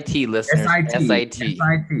SIT listeners. SIT.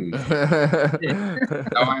 No,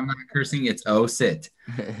 I'm not cursing. It's Oh Sit,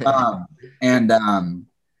 and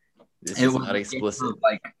this it is was not explicit.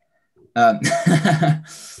 like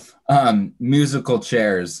musical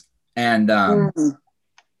chairs, and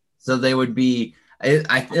so they would be.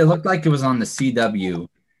 It looked like it was on the CW,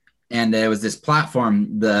 and it was this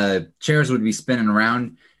platform. The chairs would be spinning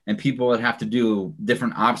around, and people would have to do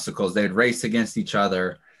different obstacles. They would race against each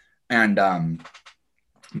other, and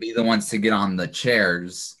be the ones to get on the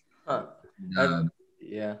chairs.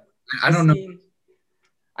 Yeah, I don't know.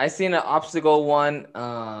 I seen an obstacle one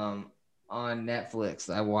on Netflix.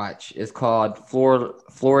 I watch. It's called Floor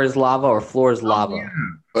is Lava or Floor is Lava.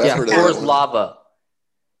 Yeah, Floor is Lava.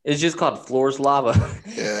 It's just called Floor's Lava.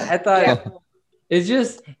 Yeah. I thought it's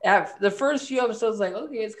just the first few episodes, like,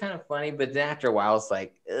 okay, it's kind of funny, but then after a while, it's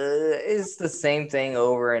like it's the same thing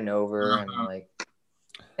over and over,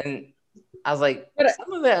 and I was like,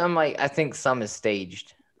 some of it, I'm like, I think some is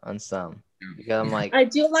staged on some because I'm like, I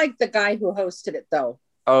do like the guy who hosted it though.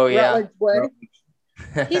 Oh yeah, Rutledge Wood.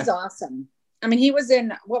 He's awesome. I mean, he was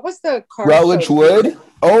in what was the car? Rutledge Wood?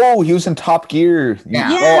 Oh, he was in Top Gear. Yeah.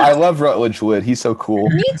 Oh, I love Rutledge Wood. He's so cool.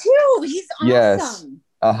 Me too. He's awesome. Yes.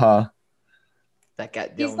 That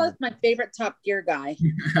guy. He's like my favorite Top Gear guy.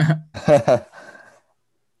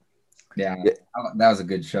 Yeah, that was a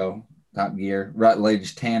good show. Top Gear.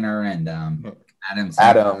 Rutledge, Tanner, and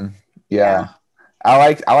Adam. Yeah.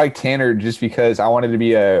 I like Tanner just because I wanted to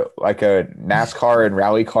be a NASCAR and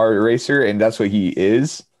rally car racer, and that's what he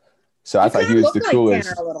is. So I thought he was the coolest.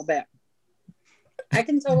 Tanner a little bit. I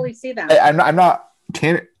can totally see that. I'm not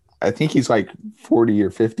Tanner. I think he's like 40 or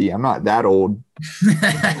 50. I'm not that old.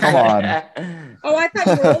 Come on. Oh, I thought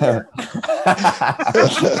you were older.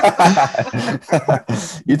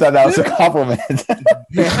 You thought that was a compliment.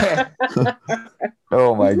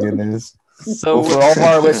 Oh my goodness. So for all of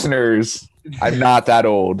our listeners, I'm not that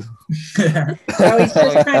old. Oh, he's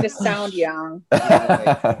just trying to sound young. So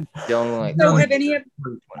have any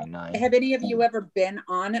of you ever been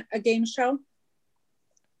on a game show?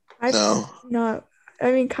 No,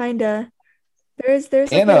 I mean kinda. There's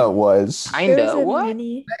Anna was kinda what?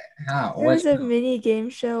 There was a mini game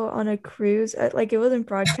show on a cruise. Like it wasn't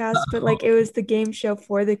broadcast, but like it was the game show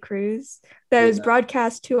for the cruise that was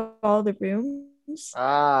broadcast to all the rooms.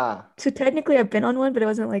 So technically I've been on one, but it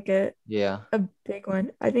wasn't like a big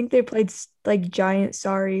one. I think they played like Giant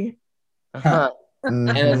Sorry.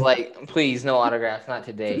 And it's like, please, no autographs, not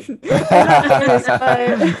today.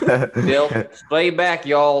 Bill, stay back,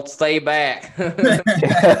 y'all. Stay back.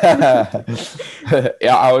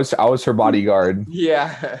 Yeah, I was her bodyguard.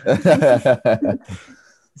 Yeah.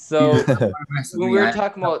 So when we were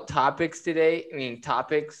talking about topics today, we're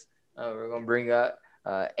gonna bring up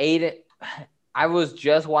Aiden. I was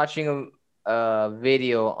just watching a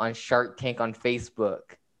video on Shark Tank on Facebook.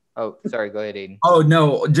 Oh, sorry. Go ahead, Aiden. Oh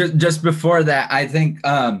no! Just before that, I think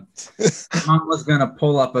Mom was gonna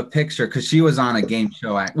pull up a picture because she was on a game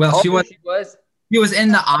show. She was. He was in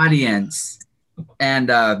the audience,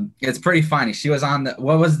 and it's pretty funny. She was on the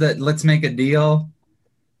what was the Let's Make a Deal?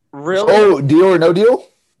 Really? Oh, Deal or No Deal?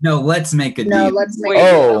 No, Let's Make a No, Deal. let's make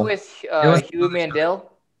Wait, Oh. with was- Hugh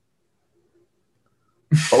Mandel?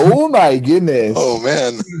 Oh my goodness. Oh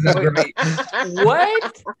man.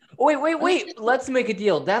 What? Wait. Let's make a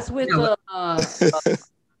deal. That's with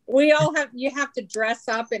We all have. You have to dress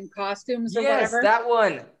up in costumes or yes, whatever. that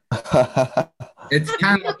one. It's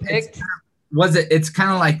kind of Picked. it's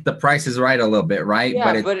kind of like The Price is Right a little bit, right?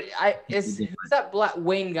 Yeah, It's who's that black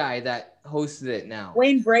Wayne guy that hosted it now?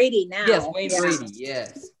 Wayne Brady now. Yes, Wayne Yeah. Brady.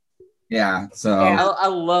 Yes, yeah. So Yeah. I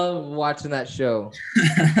love watching that show.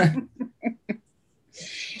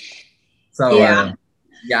 Yeah.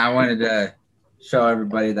 Yeah, I wanted to show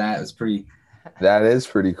everybody that. It was pretty. That is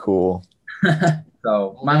pretty cool.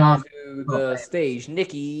 So my mom, to the stage,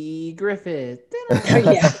 Nikki Griffith.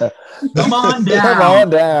 Yeah. come on down. Come on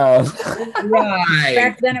down. Right.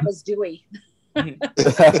 Back then it was Dewey. That's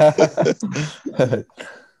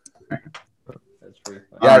pretty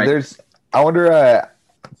fun. Yeah, All right. there's. I wonder.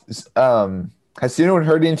 Has anyone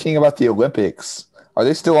heard anything about the Olympics? Are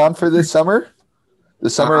they still on for this summer? The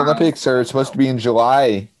Summer Olympics are supposed to be in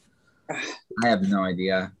July. I have no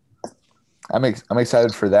idea. I'm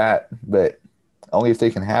excited for that, but only if they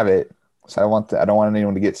can have it. So I don't want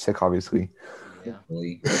anyone to get sick, obviously.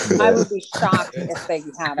 Hopefully. I would be shocked if they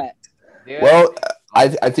have it. Yeah. Well, I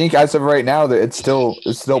think as of right now that it's still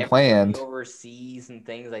Everybody planned. overseas and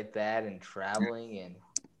things like that, and traveling, and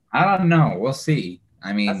I don't know. We'll see.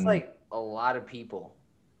 I mean, that's like a lot of people.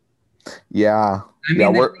 Yeah. I mean,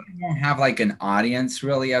 Yeah, they we're won't have like an audience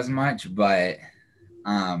really as much, but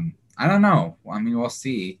I don't know. I mean, we'll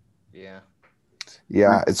see. Yeah.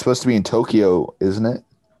 yeah, it's supposed to be in Tokyo, isn't it?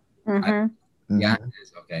 Mm-hmm. Yeah, it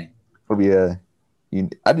is okay. It'll be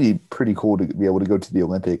I'd be pretty cool to be able to go to the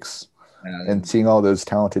Olympics Yeah, and seeing all those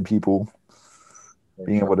talented people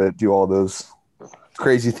being able to do all those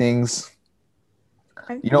crazy things.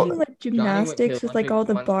 I'm You know- thinking like went to gymnastics with like all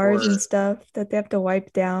the Olympics bars once and for- stuff that they have to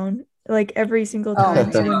wipe down like every single Oh, time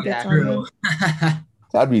yeah. someone gets on them.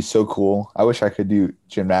 That'd be so cool. I wish I could do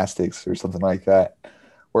gymnastics or something like that,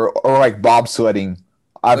 or like bobsledding.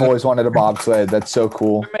 I've always wanted a bobsled. That's so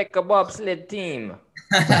cool. Make a bobsled team.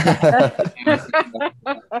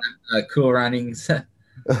 Cool runnings.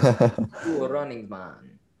 Cool running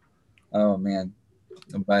man. Oh man.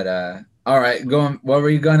 But all right, going. What were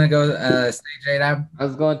you gonna go say, J-Dab? I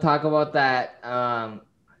was going to talk about that.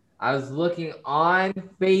 I was looking on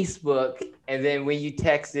Facebook, and then when you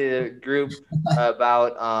texted a group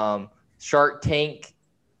about Shark Tank,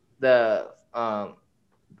 the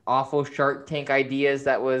awful Shark Tank ideas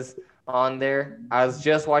that was on there, I was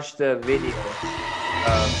just watched the video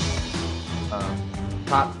of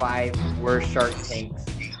top 5 worst Shark Tanks.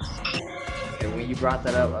 And when you brought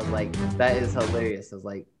that up, I was like, that is hilarious. I was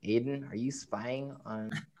like, Aiden, are you spying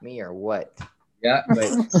on me or what? Yeah.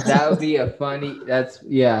 But that would be a funny.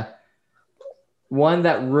 One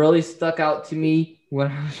that really stuck out to me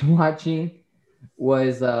when I was watching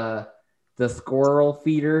was the squirrel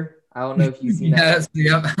feeder. I don't know if you've seen that.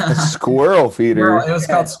 Yes. Yep. A squirrel feeder. It was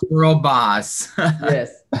called Squirrel Boss.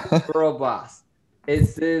 Yes, squirrel boss. It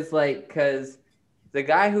says like, because the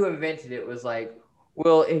guy who invented it was like,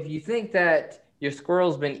 well, if you think that your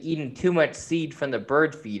squirrel's been eating too much seed from the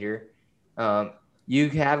bird feeder, you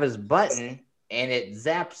have his button and it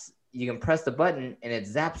zaps. You can press the button and it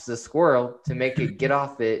zaps the squirrel to make it get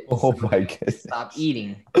off it. Oh so my it can goodness. Stop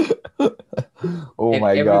eating. Oh And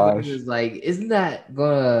my everybody gosh. was like, isn't that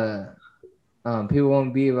gonna people want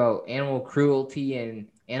to be about animal cruelty and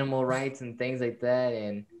animal rights and things like that?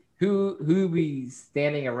 And who be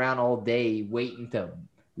standing around all day waiting to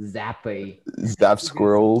zap a Zap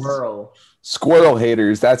squirrels. squirrel? Squirrel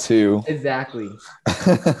haters. That's who. Exactly.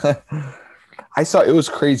 I saw it was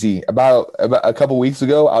crazy. About a couple weeks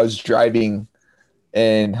ago, I was driving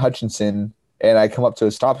in Hutchinson and I come up to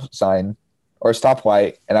a stop sign or a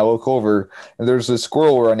stoplight and I look over and there's a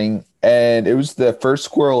squirrel running and it was the first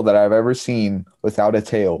squirrel that I've ever seen without a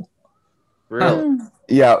tail. Really?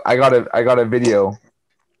 Yeah, I got a video.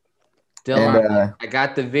 Dylan, And, I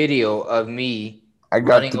got the video of me I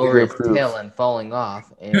got running the over video his proof. tail and falling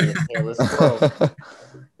off, and his tail is squirrel.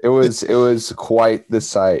 It was quite the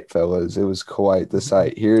sight, fellas. It was quite the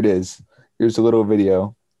sight. Here it is. Here's a little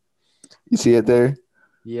video. You see it there?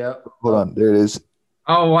 Yep. Hold on. There it is.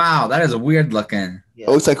 Oh wow, that is weird looking. Yeah.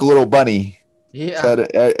 It looks like a little bunny. Yeah.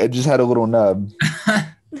 It just had a little nub.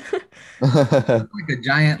 Like a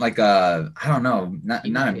giant, like a I don't know, not a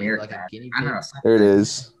Guinea pig, meerkat. like a guinea I don't pig. know, There it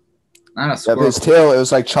is. not a Yeah, squirrel. but his tail, it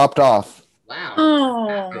was like chopped off. Wow.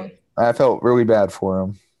 Oh. I felt really bad for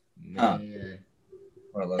him. Man.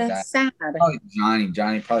 What a little guy. That's sad. Probably Johnny.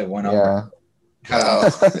 Johnny probably went Yeah. over. Oh,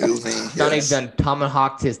 it was me. Johnny's Yes. done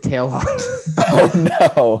tomahawked his tail off. Oh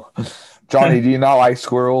no, Johnny, do you not like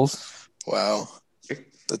squirrels? Wow.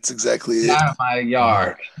 That's exactly Get it. out of my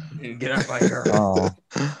yard. Get out of my yard. Oh,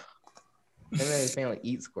 Maybe his family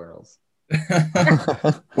eats squirrels.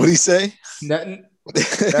 What do you say? Nothing.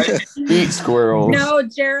 eat squirrels. No,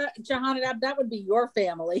 Jared, John, that would be your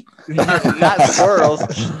family. Not squirrels.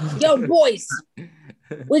 Yo, boys,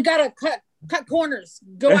 we gotta cut corners.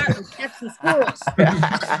 Go out and catch some squirrels.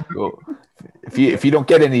 Cool. If you don't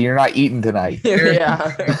get any, you're not eating tonight.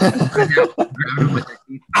 Yeah.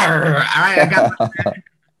 All right, I got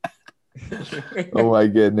Oh my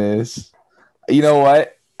goodness. You know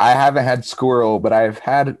what? I haven't had squirrel, but I've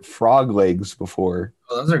had frog legs before.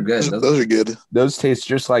 Oh, those are good. Those are good. Those taste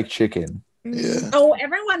just like chicken. Yeah. Oh,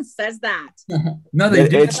 everyone says that. No, they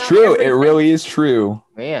do. It's about true. It everything. really is true.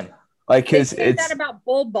 Man. Like, They cause say it's that about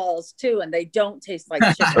bull balls too, and they don't taste like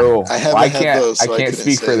chicken. oh, I haven't I had can't. those, so I I can't couldn't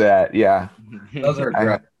speak say. for that. Yeah. Those are I-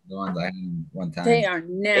 gross. The ones I had one time. They are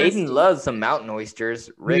nasty. Aiden loves some mountain oysters.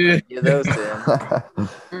 Rick would give those to him.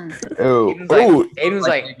 oh, Aiden's like, ooh. Aiden's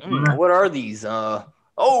like, what are these? Get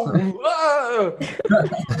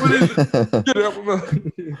up.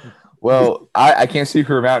 Well, I can't speak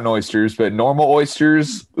for mountain oysters, but normal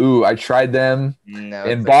oysters, ooh, I tried them No,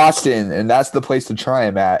 in it's Boston, and that's the place to try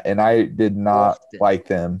them at, and I did not Boston. like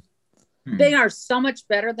them. They are so much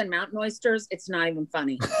better than mountain oysters. It's not even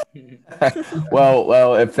funny.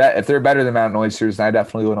 Well, if they're better than mountain oysters, then I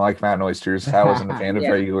definitely wouldn't like mountain oysters. I wasn't a fan of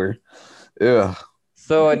Yeah. regular. Ugh,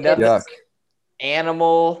 So another yuck.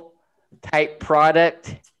 animal type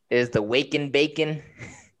product is the Waken Bacon.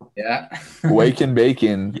 Yeah. Waken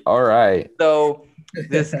bacon. All right. So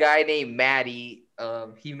this guy named Maddie,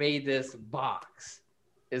 he made this box.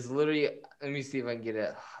 It's literally, let me see if I can get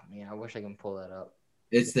it. Oh, man, I wish I can pull that up.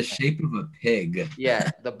 It's the shape of a pig. Yeah,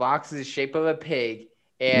 the box is the shape of a pig,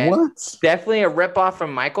 and What? definitely a ripoff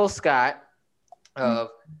from Michael Scott. Of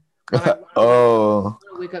Oh.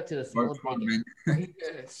 I wake up to the smell Mark of bacon.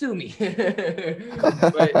 Wahlberg. Sue me.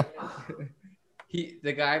 But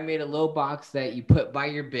the guy made a little box that you put by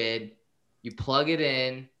your bed. You plug it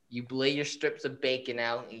in. You lay your strips of bacon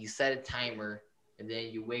out, and you set a timer, and then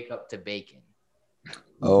you wake up to bacon.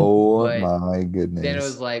 Oh But my goodness. Then it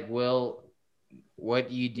was like, well, what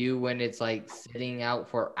do you do when it's like sitting out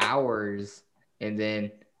for hours, and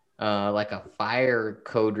then like a fire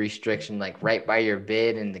code restriction, like right by your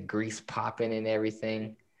bed, and the grease popping and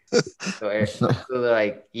everything? So they're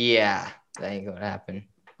like, yeah, that ain't gonna happen.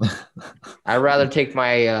 I'd rather take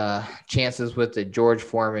my chances with the George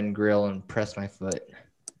Foreman grill and press my foot.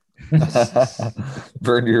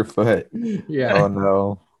 Burn your foot. Yeah. Oh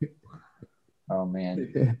no. Oh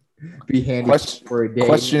man. Be handy Question- for a day.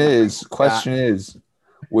 Question is,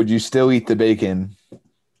 would you still eat the bacon?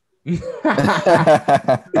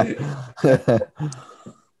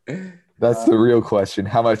 That's the real question.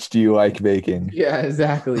 How much do you like bacon? Yeah,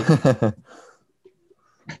 exactly.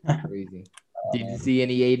 Crazy. Did you see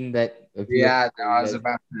any Aiden that? if you- Yeah, no, I was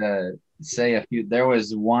about to say a few. There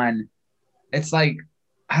was one. It's like,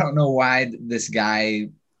 I don't know why this guy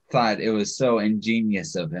thought it was so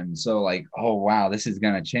ingenious of him. So like, oh wow, this is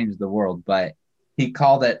gonna change the world. But he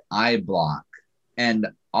called it eye block, and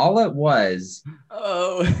all it was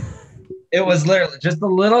literally just a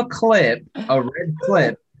little clip, a red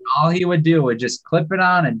clip. All he would do would just clip it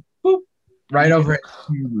on and boop right over his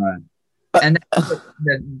camera. And the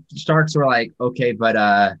sharks were like, okay,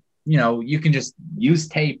 but you can just use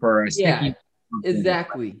tape or a sticky. Yeah,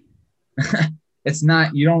 exactly. It's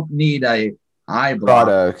not. You don't need a eye block.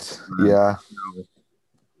 Product. Yeah.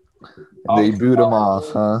 They boot him off,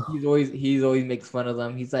 huh? He's always makes fun of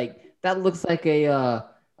them. He's like, that looks like a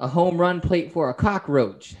home run plate for a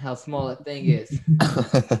cockroach. How small that thing is.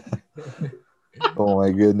 Oh my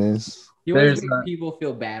goodness. He always There's makes people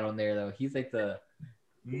feel bad on there though. He's like the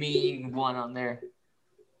mean one on there.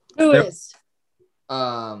 Who is?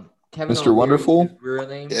 Kevin Mr. O'Leary, Wonderful? his real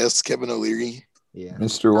name? Yes, Kevin O'Leary. Yeah.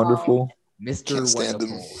 Mr. Wonderful. Mr. Can't stand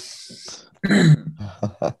him.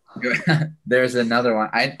 Wonderful. There's another one.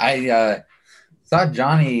 I saw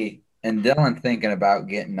Johnny and Dylan thinking about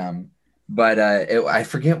getting them, but I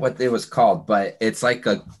forget what it was called. But it's like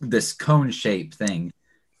this cone shaped thing,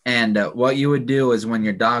 and what you would do is when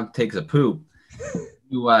your dog takes a poop,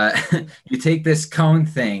 you take this cone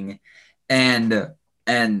thing, and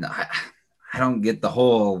I don't get the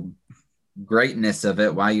whole greatness of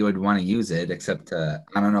it, why you would want to use it, except I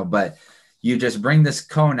don't know, but you just bring this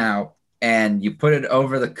cone out and you put it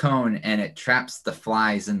over the cone and it traps the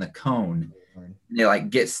flies in the cone. they like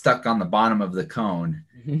get stuck on the bottom of the cone.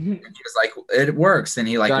 And he was like, it works. And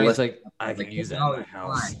he like, Johnny's lifted- like, I can use that in my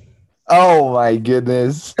house. Oh my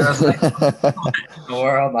goodness. I was like, the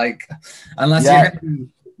world, like, unless Yeah. you're gonna be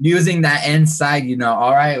using that inside,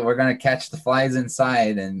 all right, we're gonna catch the flies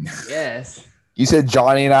inside, and Yes. You said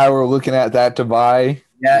Johnny and I were looking at that to buy.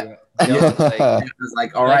 yeah, Yeah, like, it was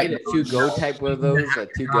like, all can I right, get a to-go type of those, a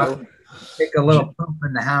to-go. take a little poop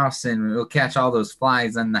in the house, and we'll catch all those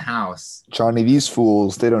flies in the house. Johnny, these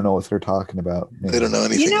fools, they don't know what they're talking about. They don't know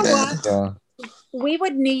anything. You know man. what? Yeah. We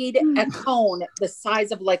would need a cone the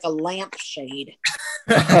size of like a lampshade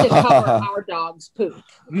to cover our dog's poop.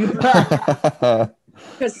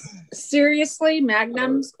 Because seriously,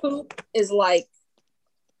 Magnum's poop is like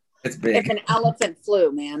It's if big. an elephant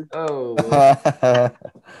flew, man. Oh.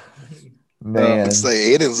 Man. It's like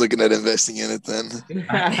Aiden's looking at investing in it then.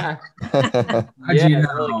 Yeah, How'd you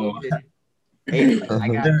know? really good. Hey,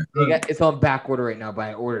 it's on back order right now, but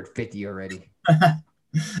I ordered 50 already.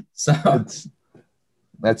 So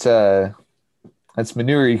That's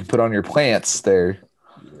manure you can put on your plants there.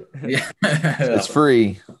 yeah, It's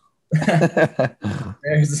free.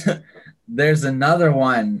 there's another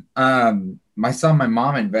one. I saw my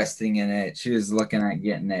mom investing in it. She was looking at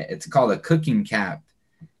getting it. It's called a cooking cap,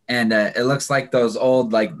 and it looks like those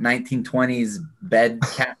old like 1920s bed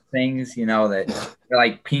cap things, that they're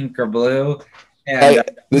like pink or blue. And Hey,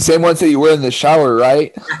 the same ones that you wear in the shower,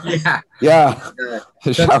 right? yeah, Yeah. the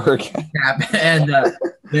The shower cap. cap. And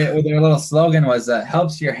their little slogan was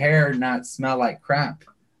helps your hair not smell like crap.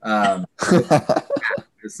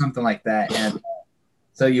 Something like that. And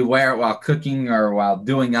so you wear it while cooking or while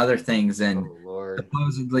doing other things, and Oh, Lord.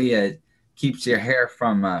 supposedly it keeps your hair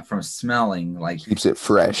from smelling like. Keeps it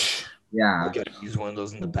fresh. Yeah. I gotta use one of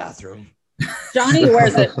those in the bathroom. Johnny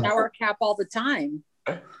wears a shower cap all the time.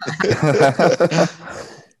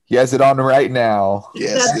 He has it on right now.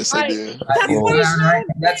 Yes, That's yes, right. I do. That's Cool. why he's showing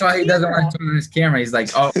That's why he doesn't camera. want to turn on his camera. He's like,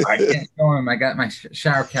 oh, I can't show him. I got my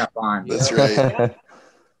shower cap on. That's right. He doesn't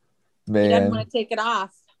Man. want to take it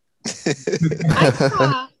off.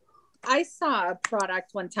 I saw a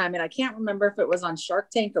product one time, and I can't remember if it was on Shark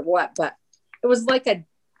Tank or what, but it was like a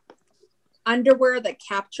underwear that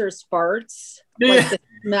captures farts, like the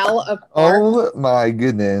smell of farts. Oh my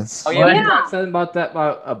goodness. Oh, yeah, we Yeah. talked something about that,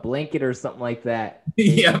 about a blanket or something like that.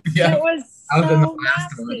 yeah, yeah. It was I was in the so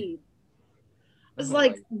last one. nasty. It was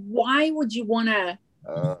like, why would you want to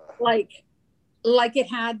like it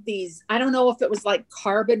had these? I don't know if it was like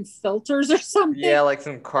carbon filters or something. Yeah, like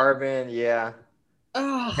some carbon, yeah.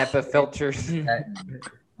 Ugh. HEPA filters. He's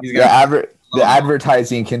The, got the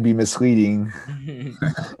advertising can be misleading.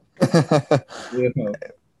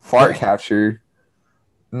 Fart capture.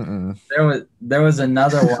 Mm-mm. there was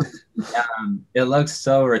another one. It looks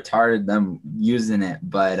so retarded them using it,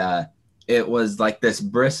 but it was like this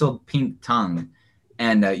bristled pink tongue,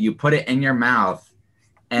 and you put it in your mouth,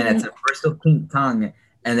 and it's a bristled pink tongue,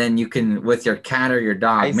 and then you can, with your cat or your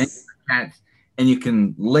dog, Nice. make cats, and you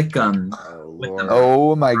can lick them. Oh, With Lord. the-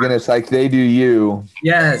 Oh my goodness, like they do you.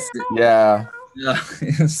 Yes, Yeah.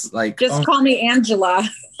 it's like Just call me Angela.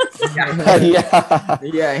 Yeah.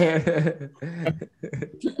 Yeah.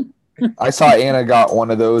 I saw Anna got one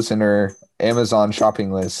of those in her Amazon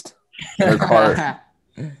shopping list. In her cart.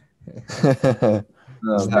 Is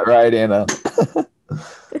that right, Anna?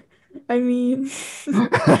 I mean,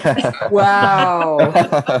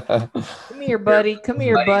 Wow. Come here, buddy. Come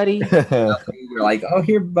here, buddy. you're like, oh,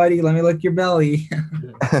 here, buddy, let me lick your belly.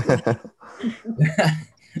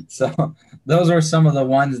 So those were some of the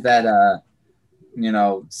ones that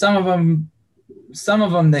some of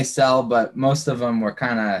them they sell, but most of them were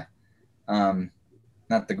kind of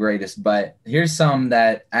not the greatest. But here's some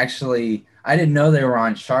that actually I didn't know they were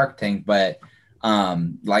on Shark Tank, but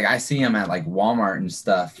like I see them at like Walmart and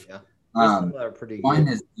stuff. Yeah. Those are pretty One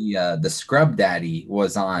good. is the Scrub Daddy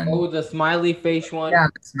was on. Oh, the smiley face one. Yeah,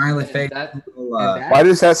 the smiley face. That- Why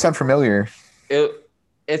does that sound familiar?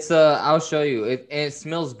 It's I'll show you. It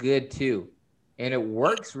smells good too, and it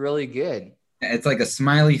works really good. It's like a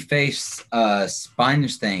smiley face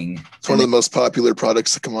sponge thing. It's one of the most popular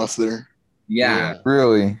products to come off there. Yeah.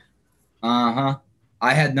 Really? Uh-huh.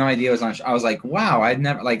 I had no idea it was on. I was like, wow, I'd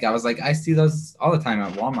never I see those all the time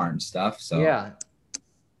at Walmart and stuff. So Yeah,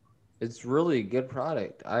 it's really a good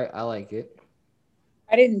product. I like it.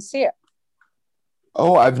 I didn't see it.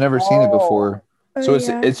 Oh, I've never seen it before. oh, So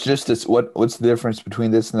yeah. it's just this. What's the difference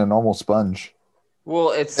between this and a normal sponge?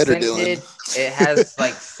 Well, it's Better, scented. Dylan. It has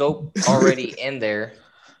like soap already in there,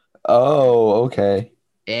 Oh, okay.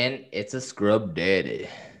 and it's a scrub daddy.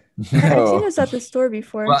 I've seen Oh, this at the store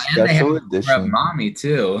before. well, and they have special Scrub edition. Mommy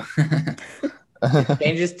too.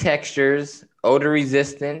 Changes textures, odor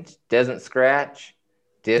resistant, doesn't scratch,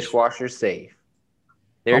 dishwasher safe.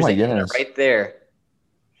 There's my Anna goodness. right there.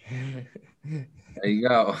 There you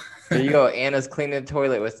go. There you go. Anna's cleaning the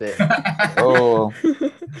toilet with it. Oh,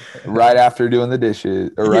 right after doing the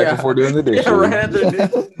dishes, or right Yeah. before doing the dishes. Yeah, right after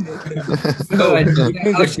the No, and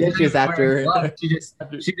the dishes after.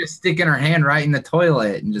 She just sticking her hand right in the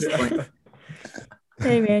toilet and just like,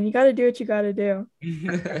 Hey man, you gotta do what you gotta do.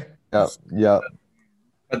 Yep.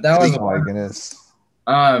 but that was Oh my goodness.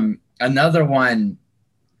 another one.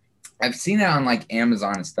 I've seen it on like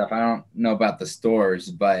Amazon and stuff. I don't know about the stores,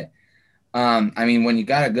 but I mean, when you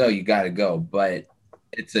gotta go, you gotta go. But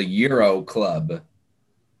it's a Euro club. It's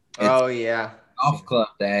Oh yeah. a golf club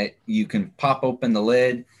that you can pop open the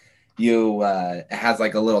lid. It has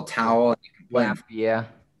like a little towel. And you can play and Yeah.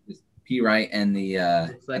 just pee right in the.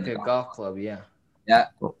 It's like a golf club. Yeah. Yeah.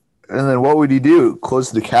 And then what would you do?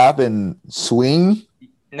 Close the cap and swing?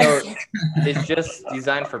 No, it's just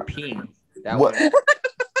designed for peeing. That What? one.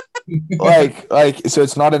 like so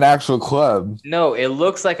it's not an actual club. No, it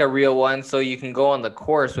looks like a real one, so you can go on the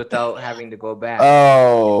course without having to go back.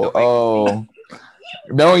 Oh.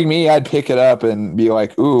 Knowing me, I'd pick it up and be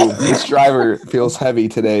like, "Ooh, this driver feels heavy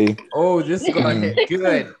today." Oh, this is going to hit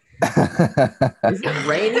good. Is it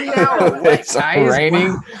raining now? Or what, It's guys?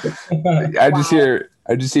 raining. Wow.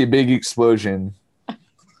 I just see a big explosion,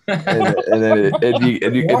 and then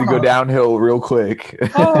it'd go downhill real quick.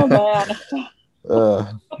 Oh man.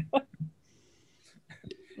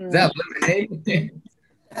 Is that lemonade?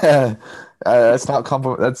 That's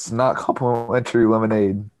not complimentary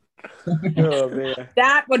lemonade. Oh man.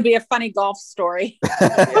 That would be a funny golf story.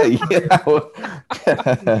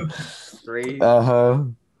 Great. Uh-huh.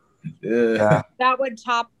 Yeah. That would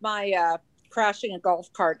top my crashing a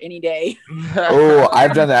golf cart any day. Oh,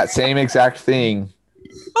 I've done that same exact thing.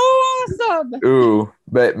 Oh, awesome. Ooh,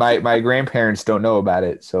 but my grandparents don't know about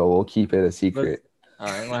it, so we'll keep it a secret. All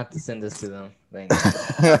right, I'm gonna have to send this to them. Thanks.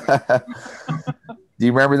 Do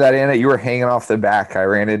you remember that, Anna? You were hanging off the back. I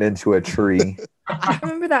ran it into a tree. I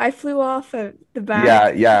remember that. I flew off of the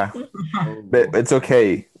back. Yeah. But it's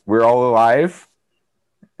okay. We're all alive,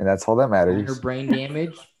 and that's all that Minor matters. brain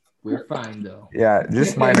damage. We're fine though. Yeah,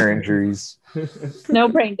 just minor injuries. No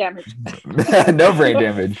brain damage. No brain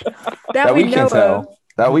damage. That we can know tell. of.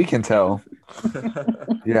 That we can tell.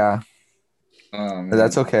 Yeah, but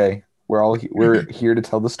that's okay. We're here to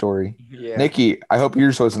tell the story. Yeah. Nikki, I hope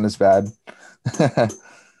yours wasn't as bad.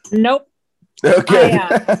 Nope. Okay.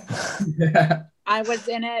 I was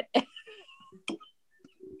in it.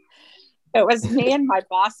 It was me and my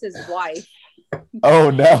boss's wife. Oh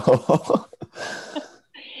no.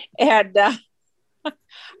 And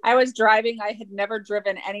I was driving. I had never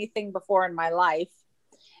driven anything before in my life.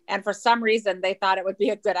 And for some reason, they thought it would be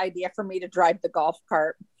a good idea for me to drive the golf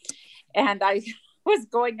cart. And I was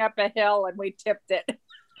going up a hill and we tipped it.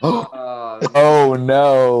 Oh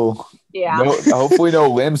no. Yeah. No, hopefully no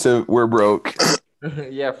limbs were broke.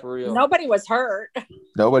 Yeah, for real. Nobody was hurt.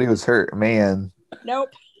 Nobody was hurt. Man. Nope.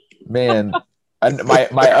 Man. And my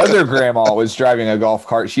other grandma was driving a golf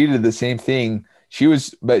cart. She did the same thing. It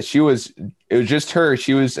was just her.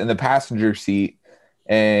 She was in the passenger seat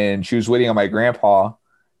and she was waiting on my grandpa,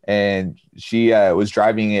 and she was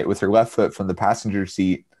driving it with her left foot from the passenger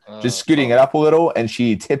seat, just scooting it up a little, and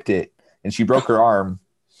she tipped it and she broke her arm.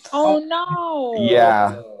 Oh no.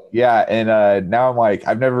 Yeah. And now I'm like,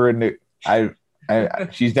 I've never ridden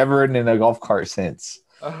she's never ridden in a golf cart since.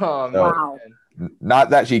 Oh So, Wow. not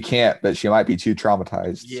that she can't, but she might be too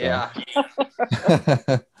traumatized. Yeah.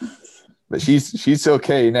 So. But she's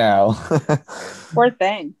okay now. Poor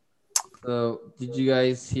thing. So, did you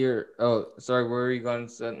guys hear? Oh, sorry. Where were you going,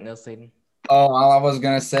 Nils Hayden? Oh, all I was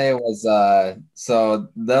gonna say was so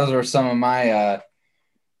those were some of my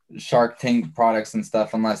Shark Tank products and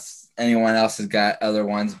stuff, unless anyone else has got other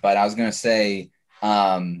ones. But I was gonna say,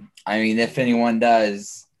 I mean, if anyone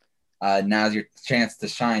does, now's your chance to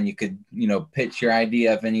shine. You could, pitch your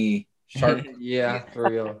idea of any shark. Yeah, for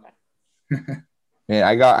real. Man,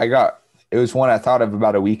 I got it was one I thought of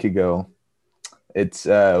about a week ago. It's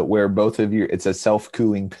where both of your it's a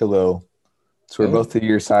self-cooling pillow. It's where both of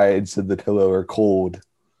your sides of the pillow are cold.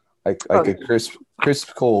 Like a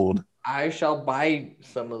crisp cold. I shall buy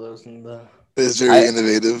some of those in the. It's very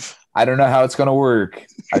innovative. I don't know how it's gonna work.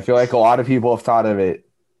 I feel like a lot of people have thought of it,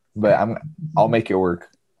 but I'll make it work.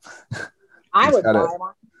 I would buy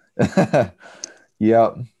one.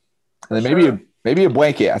 Yep. And then maybe a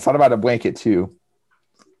blanket. I thought about a blanket too.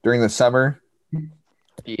 During the summer.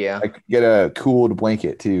 Yeah. I could get a cooled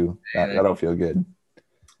blanket too. That'll feel good.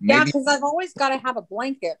 Yeah, maybe because I've always got to have a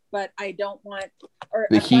blanket, but I don't want, or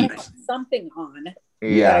The I've gotta heat. have something on, but I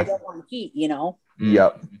Yeah. don't want heat, you know?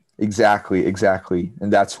 Yep. Exactly.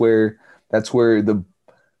 And that's where the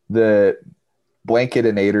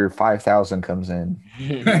Blanketinator 5000 comes in.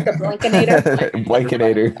 The Blankinator.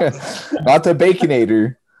 Blankinator. Not the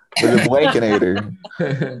Baconator, but the Blankinator.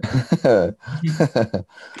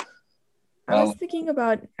 I was thinking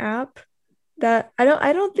about an app that I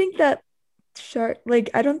don't think that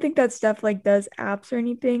I don't think that stuff like does apps or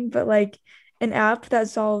anything, but like an app that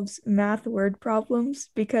solves math word problems,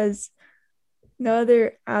 because no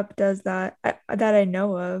other app does that that I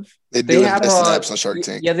know of. They They do it have in apps on Shark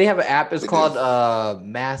Tank. Yeah, they have an app. It's They called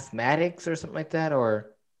Mathematics or something like that,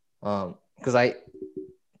 or because I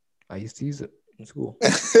used to use it in school.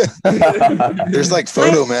 There's like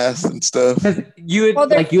photo math and stuff. You would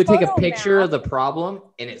there's you would take a photo picture math. of the problem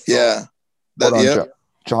and it's Yeah. Hold on, Yep.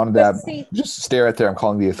 John Dab. see- Just stay right there. I'm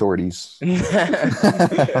calling the authorities. I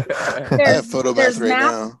have photo math there's right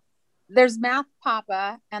math- now. There's Math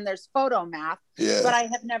Papa and there's Photo Math, Yeah. but I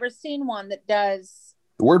have never seen one that does,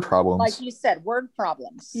 Word problems. like you said, word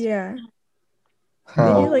problems. Yeah.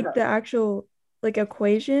 Huh. They do like the actual like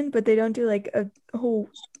equation, but they don't do like a whole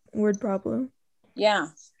word problem. Yeah.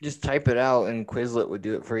 Just type it out and Quizlet would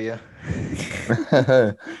do it for you.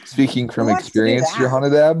 Speaking from Who wants to do experience, that?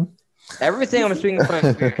 Johanadab. Everything I'm speaking from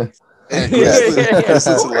experience. And Quizlet's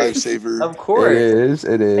a lifesaver. Of It course.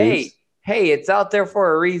 is. Hey, it's out there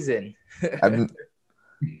for a reason.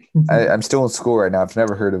 I'm still in school right now. I've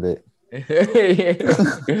never heard of it.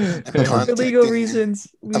 For legal reasons.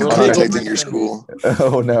 I'm contacting your school.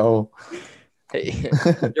 Oh no. Hey,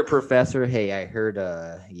 your professor. Hey, I heard.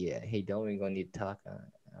 Hey, don't we gonna need to talk?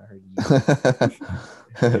 I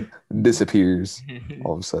heard Disappears you.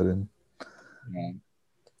 all of a sudden. Yeah.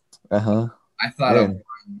 Uh-huh. I thought of Man,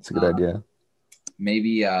 it's a good idea.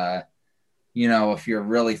 maybe if you're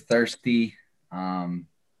really thirsty, I've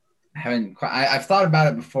thought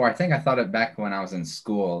about it before. I think I thought it back when I was in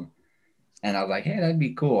school, and I was like, hey, that'd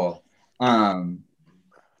be cool.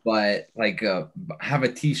 But like have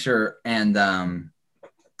a t-shirt and have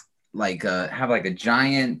like a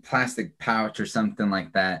giant plastic pouch or something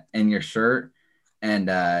like that in your shirt, and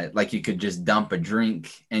like you could just dump a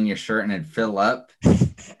drink in your shirt and it'd fill up.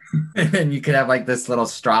 And you could have like this little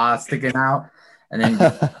straw sticking out, and then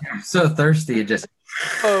you're so thirsty it just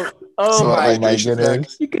Oh So my my hydration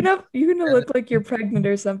goodness. You're gonna look like you're pregnant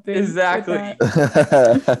or something. with Exactly.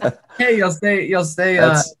 that. hey, you'll stay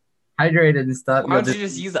That's- hydrated and stuff. Why don't you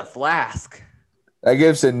just use a flask? That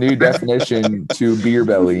gives a new definition to beer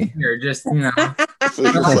belly. You're just Fill your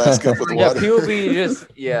flask up with Yeah, water.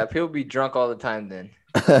 people be drunk all the time then.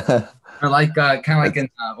 or like kind of like in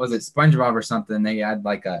was it SpongeBob or something? They had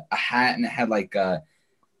like a hat and it had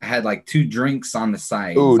like two drinks on the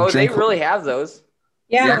side. Ooh, Oh, they drink- really have those.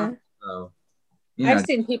 Yeah. So, I've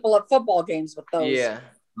seen people at football games with those. Yeah.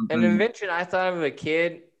 An something- invention I thought of a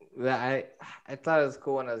kid that I thought it was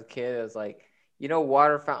cool when I was a kid. It was like,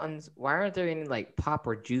 water fountains. Why aren't there any like pop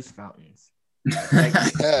or juice fountains? Like,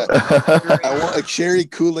 Yeah. I want a cherry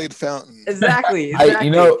Kool-Aid fountain. exactly.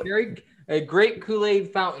 A great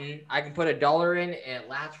Kool-Aid fountain. I can put $1 in and it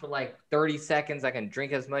lasts for like 30 seconds. I can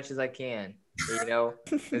drink as much as I can. And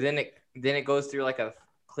then it goes through like a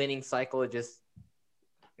cleaning cycle.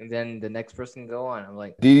 And then the next person can go on. I'm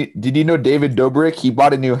like, Did you know David Dobrik? He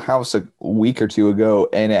bought a new house a week or two ago,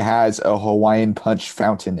 and it has a Hawaiian Punch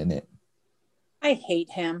fountain in it. I hate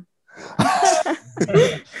him.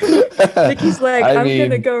 Nikki's like, I'm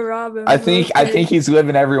gonna go rob him. I think he's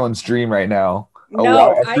living everyone's dream right now.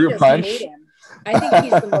 No, a I fruit just punch. hate him. I think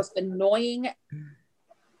he's the most annoying.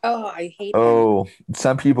 Oh, I hate him. Oh,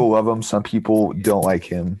 some people love him. Some people don't like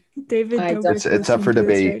him. David I Dobrik don't- It's up for listening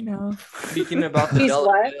to this debate. right now. speaking about the He's dollar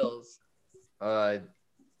what? bills,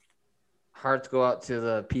 hearts go out to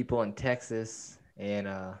the people in Texas and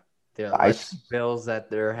their electric bills that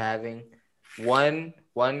they're having. One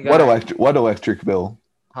guy. What electric bill?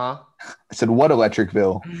 Huh? I said what electric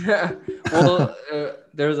bill? Well,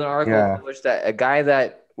 there's an article Yeah. published that a guy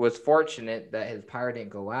that was fortunate that his power didn't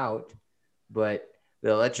go out, but the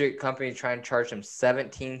electric company trying to charge him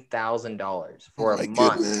 $17,000 for a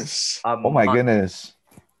month. Goodness. A Oh my month. goodness.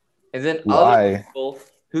 And then Why? other people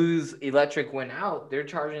whose electric went out, they're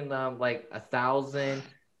charging them like 1,000,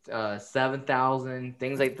 7,000,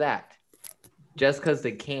 things like that, just because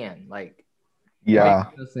they can. Like, Yeah.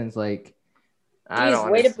 makes no sense. Like, I Geez,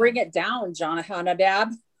 don't. way to understand. bring it down, Jonathan Dab.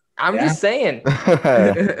 I'm Yeah. just saying.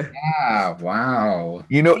 Yeah, wow.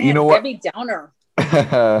 you know what? Debbie Downer.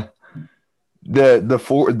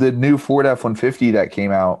 The new Ford F-150 that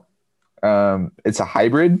came out, it's a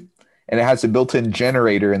hybrid, and it has a built-in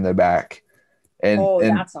generator in the back. And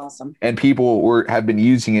that's awesome. And people have been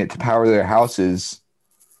using it to power their houses.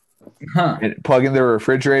 And plug in their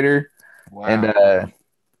refrigerator. Wow.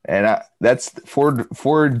 And that's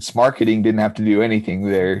Ford's marketing didn't have to do anything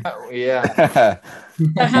there. Yeah.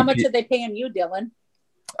 So how much are they paying you, Dylan?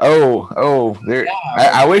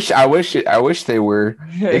 I wish they were.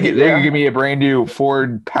 They could give me a brand new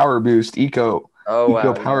Ford Power Boost Eco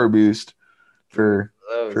Power Boost for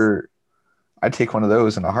I'd take one of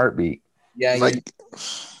those in a heartbeat. Yeah,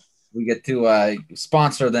 we get to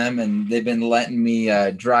sponsor them, and they've been letting me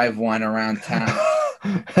drive one around town.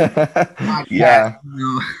 Yeah,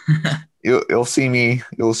 you'll see me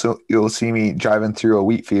driving through a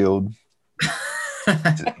wheat field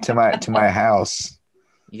to my house.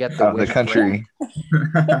 You got the country.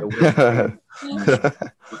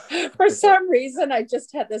 For some reason, I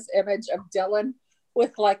just had this image of Dylan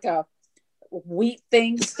with like a wheat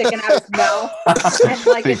thing sticking out his mouth and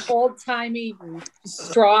like an old-timey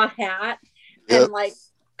straw hat and like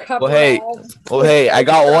covered. Well, hey, I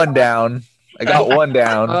got one down. I know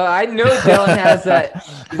Dylan has that.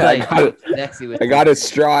 I got a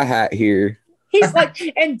straw hat here. He's like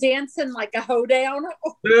and dancing like a hoedown.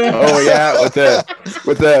 Oh yeah, with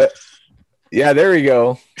the yeah. There we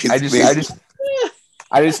go. I just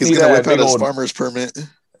he's need gonna a whip out big his old farmer's permit.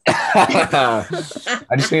 I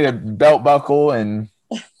just need a belt buckle and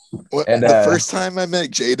the first time I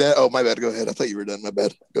met J-Dab. Oh my bad. Go ahead. I thought you were done. My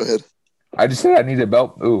bad. Go ahead. I just said I need a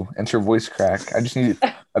belt. Ooh, enter voice crack. I just need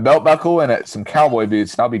a belt buckle and some cowboy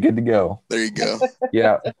boots, and I'll be good to go. There you go.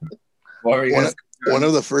 Yeah. One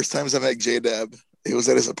of the first times I met J-Dab, it was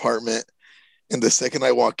at his apartment, and the second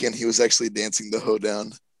I walk in, he was actually dancing the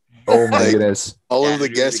hoedown. Oh my goodness! All of the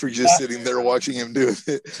guests were just sitting there watching him do it.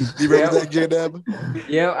 Do you remember that, J-Dab?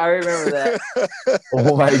 Yeah, I remember that.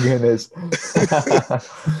 Oh my goodness!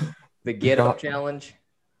 The get up challenge.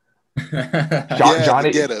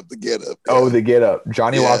 Johnny, the get up. Oh, the get up.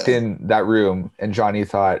 Johnny walked in that room, and Johnny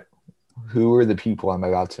thought, "Who are the people I'm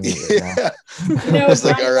about to meet right now?" No, it's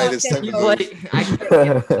like, all right, it's time to move. I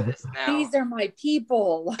can't get this now. These are my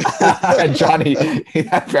people. Johnny,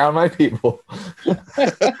 I found my people.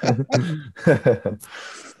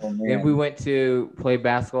 And we went to play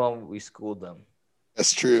basketball and we schooled them.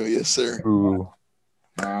 That's true. Yes, sir. Ooh.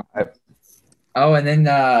 And then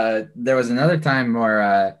there was another time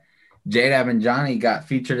where J-Dab and Johnny got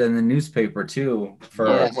featured in the newspaper too.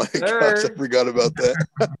 Oh my gosh, I forgot about that.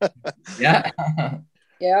 Yeah.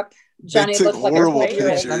 Yep. Johnny took looked like a horrible player.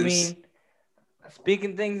 pictures. I mean,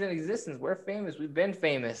 speaking things in existence, we're famous. We've been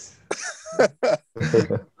famous.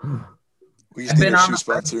 We just need a shoe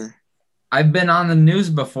sponsor. I've been on the news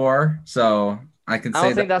before, so I can say I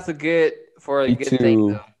don't think that's a good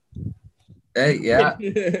thing though. Hey, yeah. I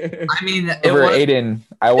mean, Aiden,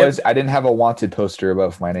 I didn't have a wanted poster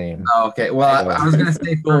above my name. Oh, okay. Well, I was gonna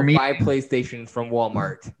say for me, buy PlayStation from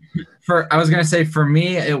Walmart. I was gonna say for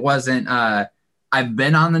me, it wasn't. I've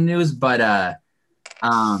been on the news, but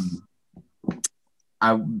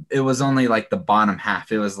it was only like the bottom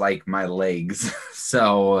half. It was like my legs.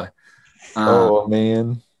 So. Oh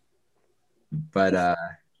man. But I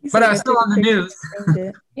was still on the news.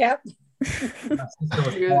 Yep.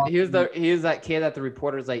 he was that kid that the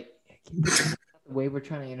reporter's like, the way we're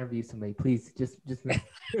trying to interview somebody, please just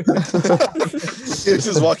He was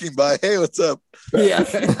just walking by. Hey, what's up? Yeah.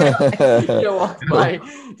 You walk by.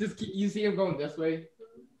 You see him going this way.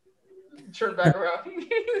 Turn back around.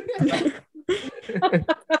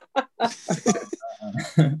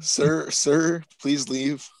 Sir, please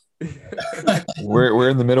leave. We're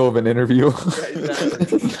in the middle of an interview.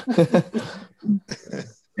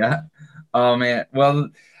 Yeah. Oh man. Well,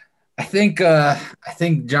 I think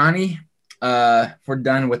Johnny, if we're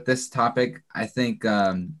done with this topic, I think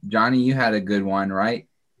Johnny, you had a good one, right?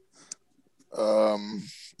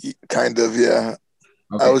 Kind of, yeah.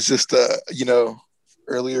 Okay. I was just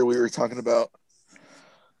earlier we were talking about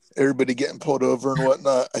everybody getting pulled over and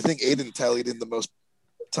whatnot. I think Aiden tallied in the most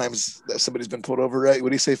times that somebody's been pulled over, right? What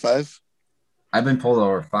do you say, 5? I've been pulled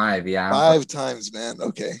over 5, yeah. 5 times, man.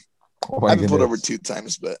 Okay. I've been pulled over 2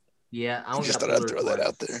 times, but yeah, I just thought I'd throw that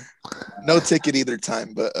out there. No ticket either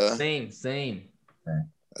time, but same.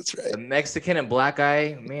 That's right. The Mexican and black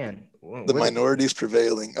guy, man. The minorities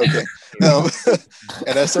prevailing. Okay.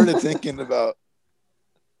 And I started thinking about,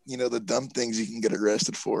 the dumb things you can get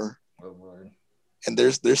arrested for. Oh, Lord. And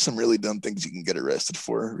there's some really dumb things you can get arrested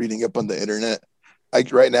for. Reading up on the internet,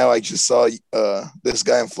 right now I just saw this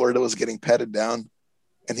guy in Florida was getting patted down,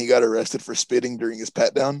 and he got arrested for spitting during his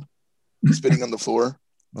pat down, spitting on the floor.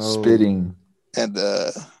 Spitting. And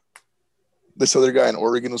this other guy in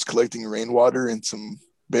Oregon was collecting rainwater in some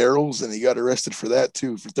barrels, and he got arrested for that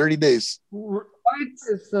too for 30 days. What?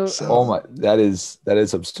 So- Oh my, that is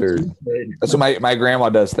absurd. That's what my grandma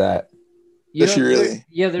does that. Does she there- really?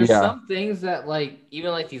 Yeah, there's Yeah. some things that like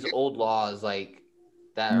even like these old laws like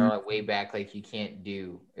that are like way back like you can't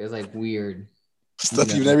do. It's like weird. Stuff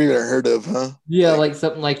Yeah. you've never even heard of, huh? Yeah, like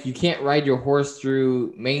something like you can't ride your horse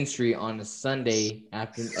through Main Street on a Sunday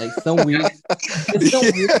after like some weird, it's some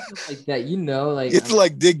weird stuff like that. You know, like You have to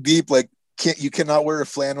like dig deep. Like you cannot wear a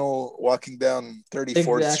flannel walking down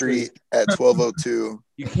 34th Exactly. Street at 12:02.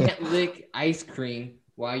 you can't lick ice cream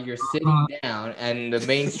while you're sitting down in the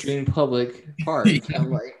mainstream public park.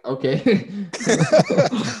 I'm like, okay.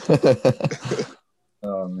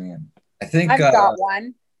 Oh man, I think. I've got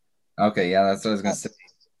one. Okay, yeah, that's what I was gonna say.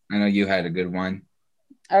 I know you had a good one.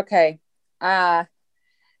 Okay. And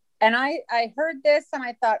I heard this and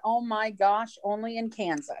I thought, oh my gosh, only in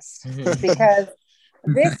Kansas. Because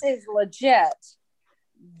this is legit.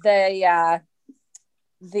 The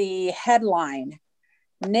headline,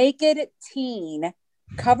 naked teen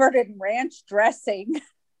covered in ranch dressing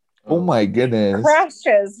Oh my goodness.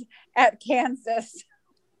 crashes at Kansas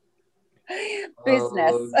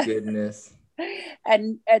business. Oh goodness.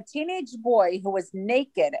 And a teenage boy who was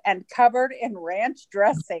naked and covered in ranch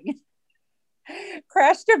dressing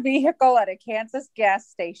crashed a vehicle at a Kansas gas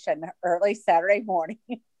station early Saturday morning.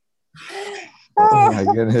 Oh my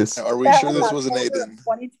goodness. Are we That sure was this wasn't October of Aiden?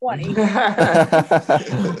 2020.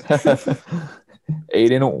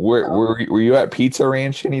 Aiden, were you at Pizza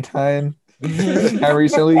Ranch anytime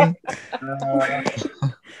recently? Have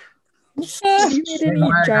you made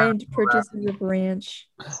any giant purchases of ranch?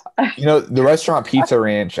 You know, the restaurant Pizza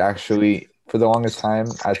Ranch, actually, for the longest time,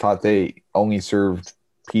 I thought they only served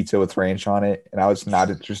pizza with ranch on it, and I was not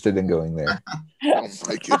interested in going there Oh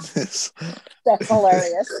my goodness. That's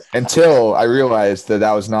hilarious. until I realized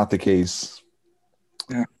that was not the case.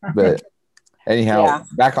 But anyhow, Yeah.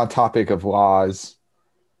 back on topic of laws.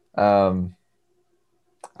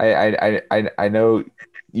 I know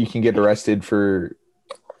you can get arrested for.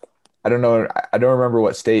 I don't know. I don't remember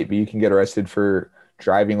what state, but you can get arrested for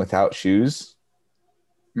driving without shoes.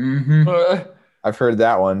 Mm-hmm. I've heard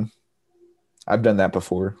that one. I've done that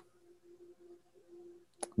before.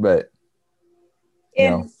 But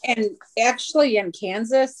And actually in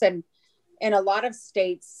Kansas and in a lot of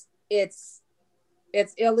states, it's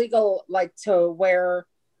illegal like to wear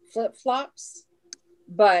flip-flops,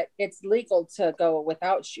 but it's legal to go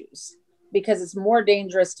without shoes because it's more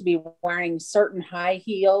dangerous to be wearing certain high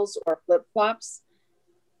heels or flip-flops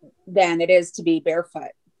than it is to be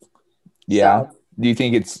barefoot. yeah. So, Do you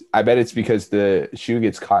think I bet it's because the shoe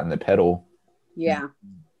gets caught in the pedal. yeah.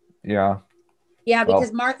 Yeah. Yeah, Well-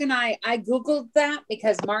 because Mark and I Googled that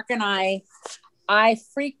because Mark and I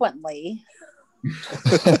frequently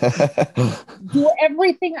do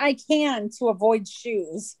everything I can to avoid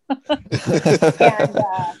shoes.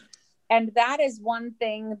 And that is one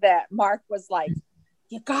thing that Mark was like,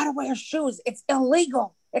 you gotta wear shoes. It's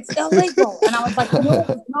illegal. It's illegal. And I was like, no,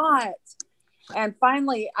 it's not. And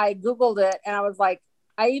finally I Googled it and I was like,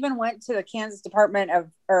 I even went to the Kansas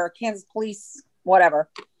Kansas police, whatever,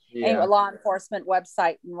 Yeah. a law enforcement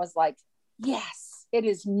website and was like, yes, it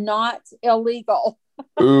is not illegal.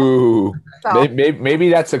 Ooh. So, Maybe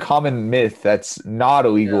that's a common myth that's not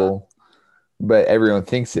illegal, but everyone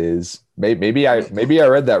thinks it is. Maybe I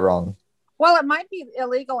read that wrong. well, it might be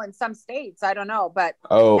illegal in some states. I don't know, but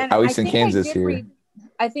Oh, and at least I in think I Kansas did here.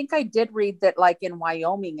 I think I did read that like in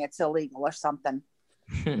Wyoming it's illegal or something.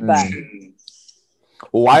 Mm. But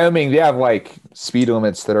Well, Wyoming, they have like speed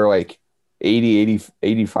limits that are like 80,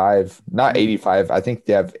 85, not 85. I think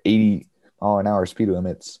they have 80 mile an hour speed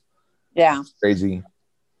limits. yeah. Crazy.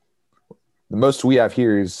 The most we have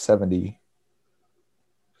here is 70.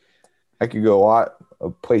 I could go a lot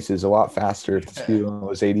of places a lot faster if the speed limit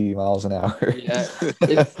was 80 miles an hour. Yeah.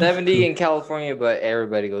 It's 70 in California, but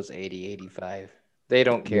everybody goes 80, 85. They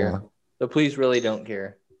don't care. Yeah. The police really don't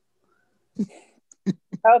care.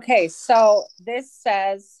 Okay, so this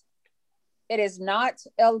says it is not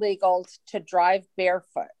illegal to drive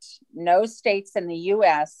barefoot. No states in the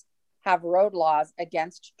U.S. have road laws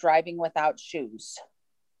against driving without shoes.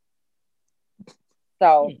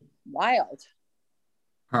 So wild.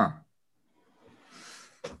 Huh.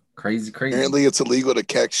 Crazy. Apparently, it's illegal to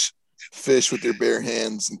catch fish with your bare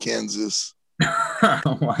hands in Kansas.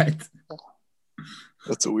 What?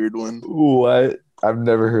 That's a weird one. What? I've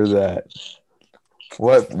never heard that.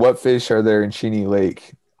 What fish are there in Cheney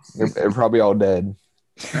Lake? They're probably all dead.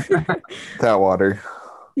 That water.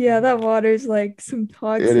 Yeah, that water's like some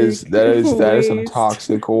toxic. That is some waste.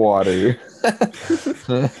 toxic water.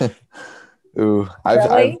 Ooh,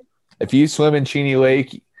 Really? if you swim in Cheney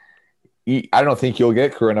Lake, I don't think you'll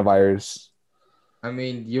get coronavirus. I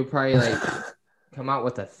mean, you'll probably like come out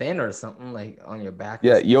with a fin or something like on your back.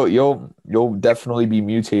 Yeah, you'll definitely be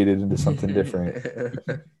mutated into something different.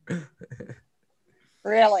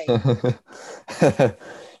 Really?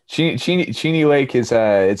 Cheney Lake is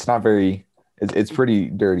it's not very it's pretty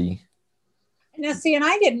dirty. Now, see, and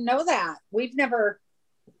I didn't know that. We've never.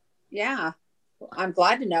 Yeah, I'm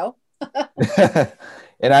glad to know.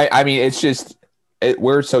 And I mean, it's just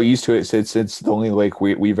we're so used to it. It's the only lake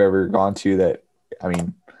we've ever gone to that. I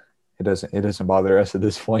mean, it doesn't bother us at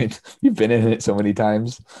this point. You've been in it so many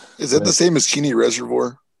times. Is it the same as Cheney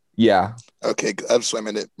Reservoir? Yeah. Okay, I've swam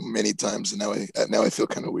in it many times, and now I feel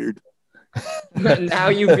kind of weird. Now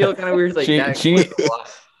you feel kind of weird, like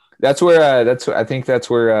That's where I think that's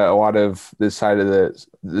where a lot of this part of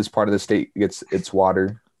the state gets its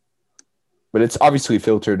water, but it's obviously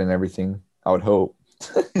filtered and everything. I would hope.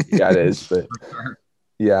 Yeah, it is, but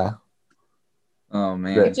yeah. Oh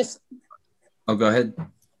man. Go ahead.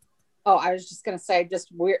 Oh, I was just gonna say, I just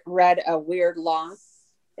read a weird law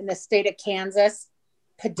in the state of Kansas.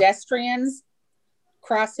 Pedestrians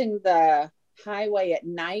crossing the highway at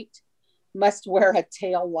night must wear a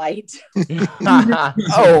tail light.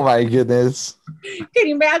 Oh my goodness. Can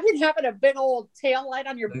you imagine having a big old tail light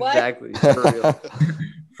on your butt? Exactly. For real.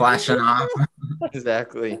 Flashing off.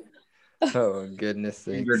 Exactly. Oh goodness.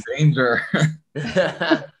 Danger.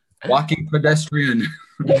 Walking pedestrian.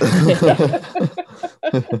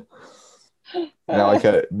 Yeah, like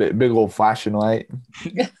a big old flashing light.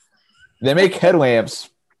 They make headlamps,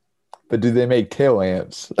 but do they make tail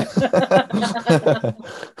lamps?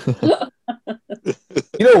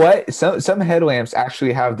 You know what? Some headlamps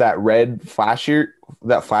actually have that red flasher.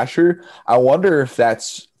 I wonder if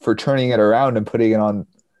that's for turning it around and putting it on.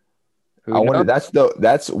 I wonder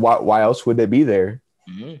that's why else would it be there?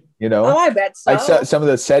 Mm-hmm. You know? Oh, I bet so. Like some of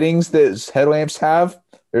the settings that headlamps have.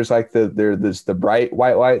 There's like there's the bright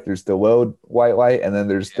white light, there's the low white light, and then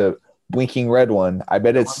there's the blinking red one. I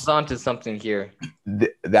bet it's onto something here.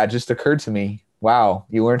 That just occurred to me. Wow,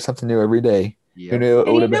 you learn something new every day. Yep. Who knew it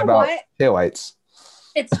would have been about taillights?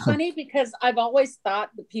 It's funny because I've always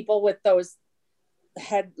thought the people with those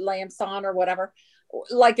headlamps on or whatever,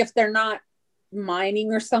 like if they're not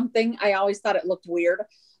mining or something, I always thought it looked weird.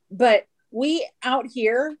 But we out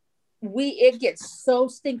here, it gets so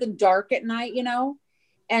stinking dark at night, you know.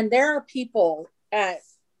 And there are people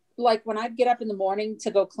like when I'd get up in the morning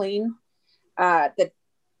to go clean the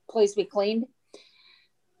place we cleaned,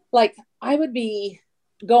 like I would be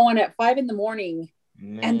going at 5 a.m.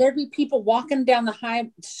 and there'd be people walking down the high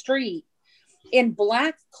street in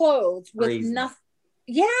black clothes with nothing.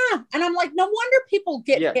 Yeah. And I'm like, no wonder people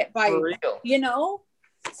get hit by, you know,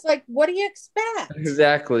 it's like, what do you expect?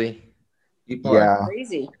 Exactly. People are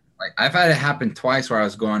crazy. Like I've had it happen twice where I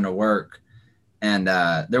was going to work. And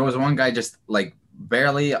there was one guy just like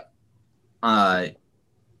barely on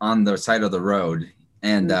the side of the road.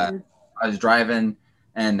 And I was driving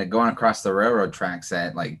and going across the railroad tracks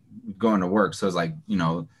at like going to work. So it was like, you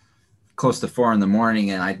know, close to 4 a.m.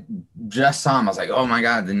 And I just saw him. I was like, oh my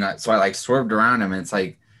God. So I like swerved around him. And it's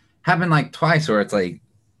like happened like twice where it's like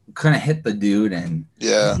couldn't hit the dude. And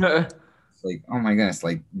yeah. Like, oh my goodness,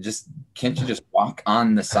 like can't you just walk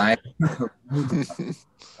on the side?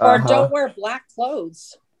 Or don't wear black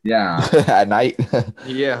clothes. Yeah. At night.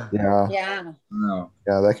 Yeah. Yeah. No.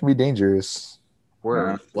 Yeah, that can be dangerous. Wear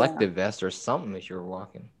a reflective vest or something if you're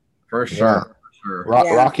walking. For sure. Yeah. For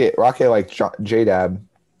sure. Rocket like J-Dab,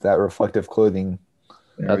 that reflective clothing.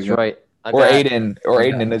 That's right. Or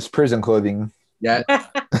Aiden in his prison clothing. Yeah.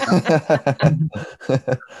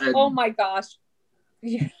 Oh my gosh.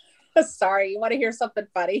 Sorry, you want to hear something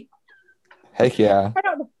funny? Heck yeah. I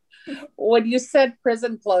don't know. When you said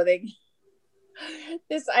prison clothing,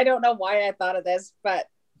 I don't know why I thought of this, but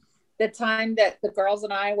the time that the girls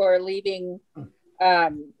and I were leaving,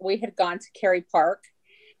 we had gone to Cary Park,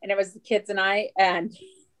 and it was the kids and I, and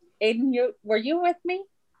Aiden, were you with me?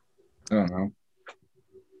 I don't know.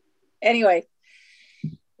 Anyway,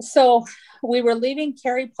 so we were leaving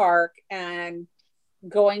Cary Park and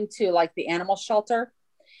going to like the animal shelter.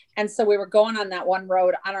 And so we were going on that one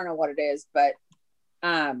road. I don't know what it is, but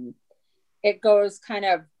it goes kind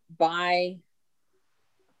of by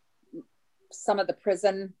some of the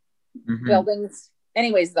prison buildings.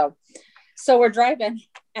 Anyways, though, so we're driving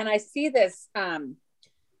and I see this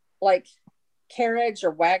like carriage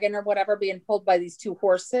or wagon or whatever being pulled by these 2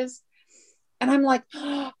 horses. And I'm like,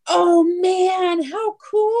 oh man, how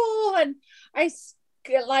cool. And I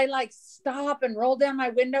like stop and roll down my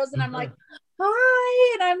windows and I'm like,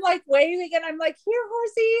 hi. And I'm like waving and I'm like, here,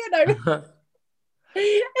 horsey. And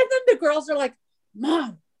then the girls are like,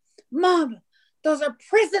 Mom, those are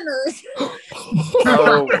prisoners.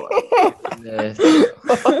 Oh my goodness.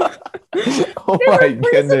 Oh my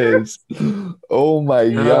goodness. Oh my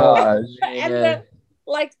gosh. And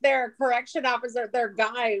like their correction officer, their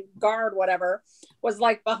guard, whatever, was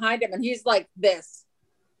like behind him, and he's like this.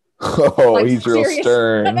 Oh, like, he's real serious.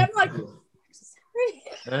 stern. And I'm like,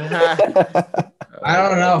 I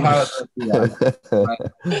don't know how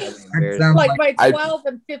it sounds like my 12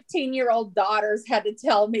 and 15-year-old daughters had to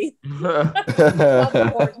tell me.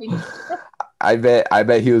 I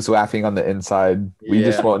bet he was laughing on the inside. We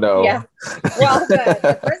just won't know. Yeah. Well,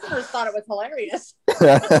 the prisoners thought it was hilarious.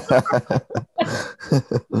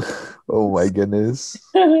 Oh my goodness.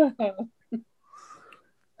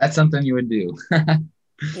 That's something you would do.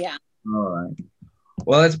 Yeah. All right.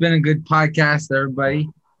 Well, it's been a good podcast, everybody.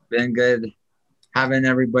 Been good having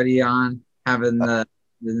everybody on, having the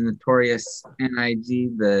notorious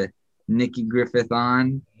NIG, the Nikki Griffith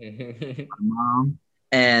on, my mom,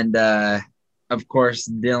 and of course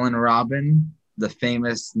Dylan Robin, the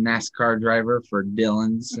famous NASCAR driver for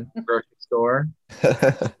Dylan's grocery store.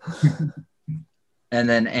 And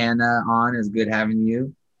then Anna on. Is good having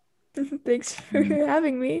you. Thanks for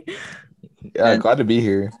having me. Yeah, glad to be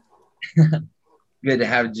here. Good to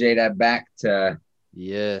have Jada back to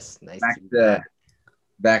yes, nice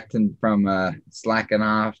back to from slacking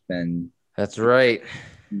off, and that's right.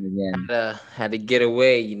 Again, had to get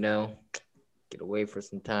away, get away for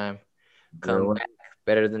some time. Come back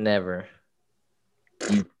better than ever.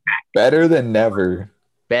 Better than never.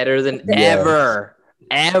 Better than ever.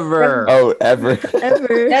 Ever. Oh, ever.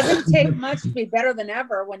 Ever. Doesn't take much to be better than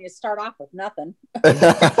ever when you start off with nothing.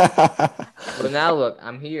 Well, now look,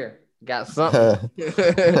 I'm here. Got something.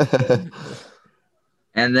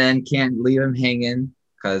 And then can't leave him hanging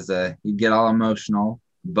because you get all emotional.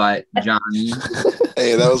 But Johnny.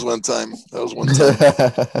 Hey, that was one time.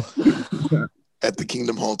 At the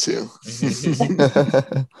Kingdom Hall too.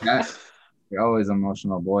 Yeah, you're always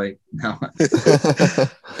emotional, boy. No.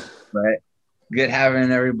 But good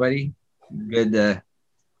having everybody. Good to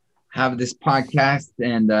have this podcast.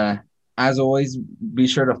 And as always, be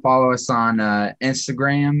sure to follow us on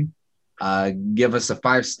Instagram. Give us a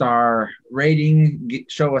 5-star rating.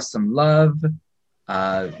 Show us some love.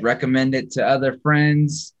 Recommend it to other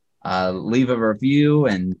friends. Leave a review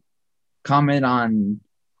and comment on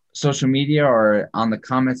social media or on the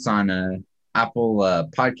comments on Apple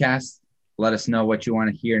Podcasts. Let us know what you want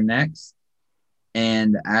to hear next.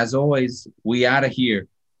 And as always, we out of here.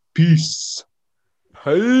 Peace.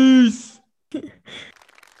 Peace.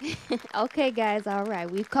 Okay, guys. All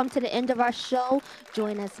right. We've come to the end of our show.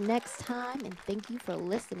 Join us next time, and thank you for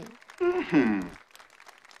listening.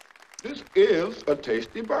 This is a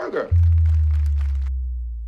tasty burger.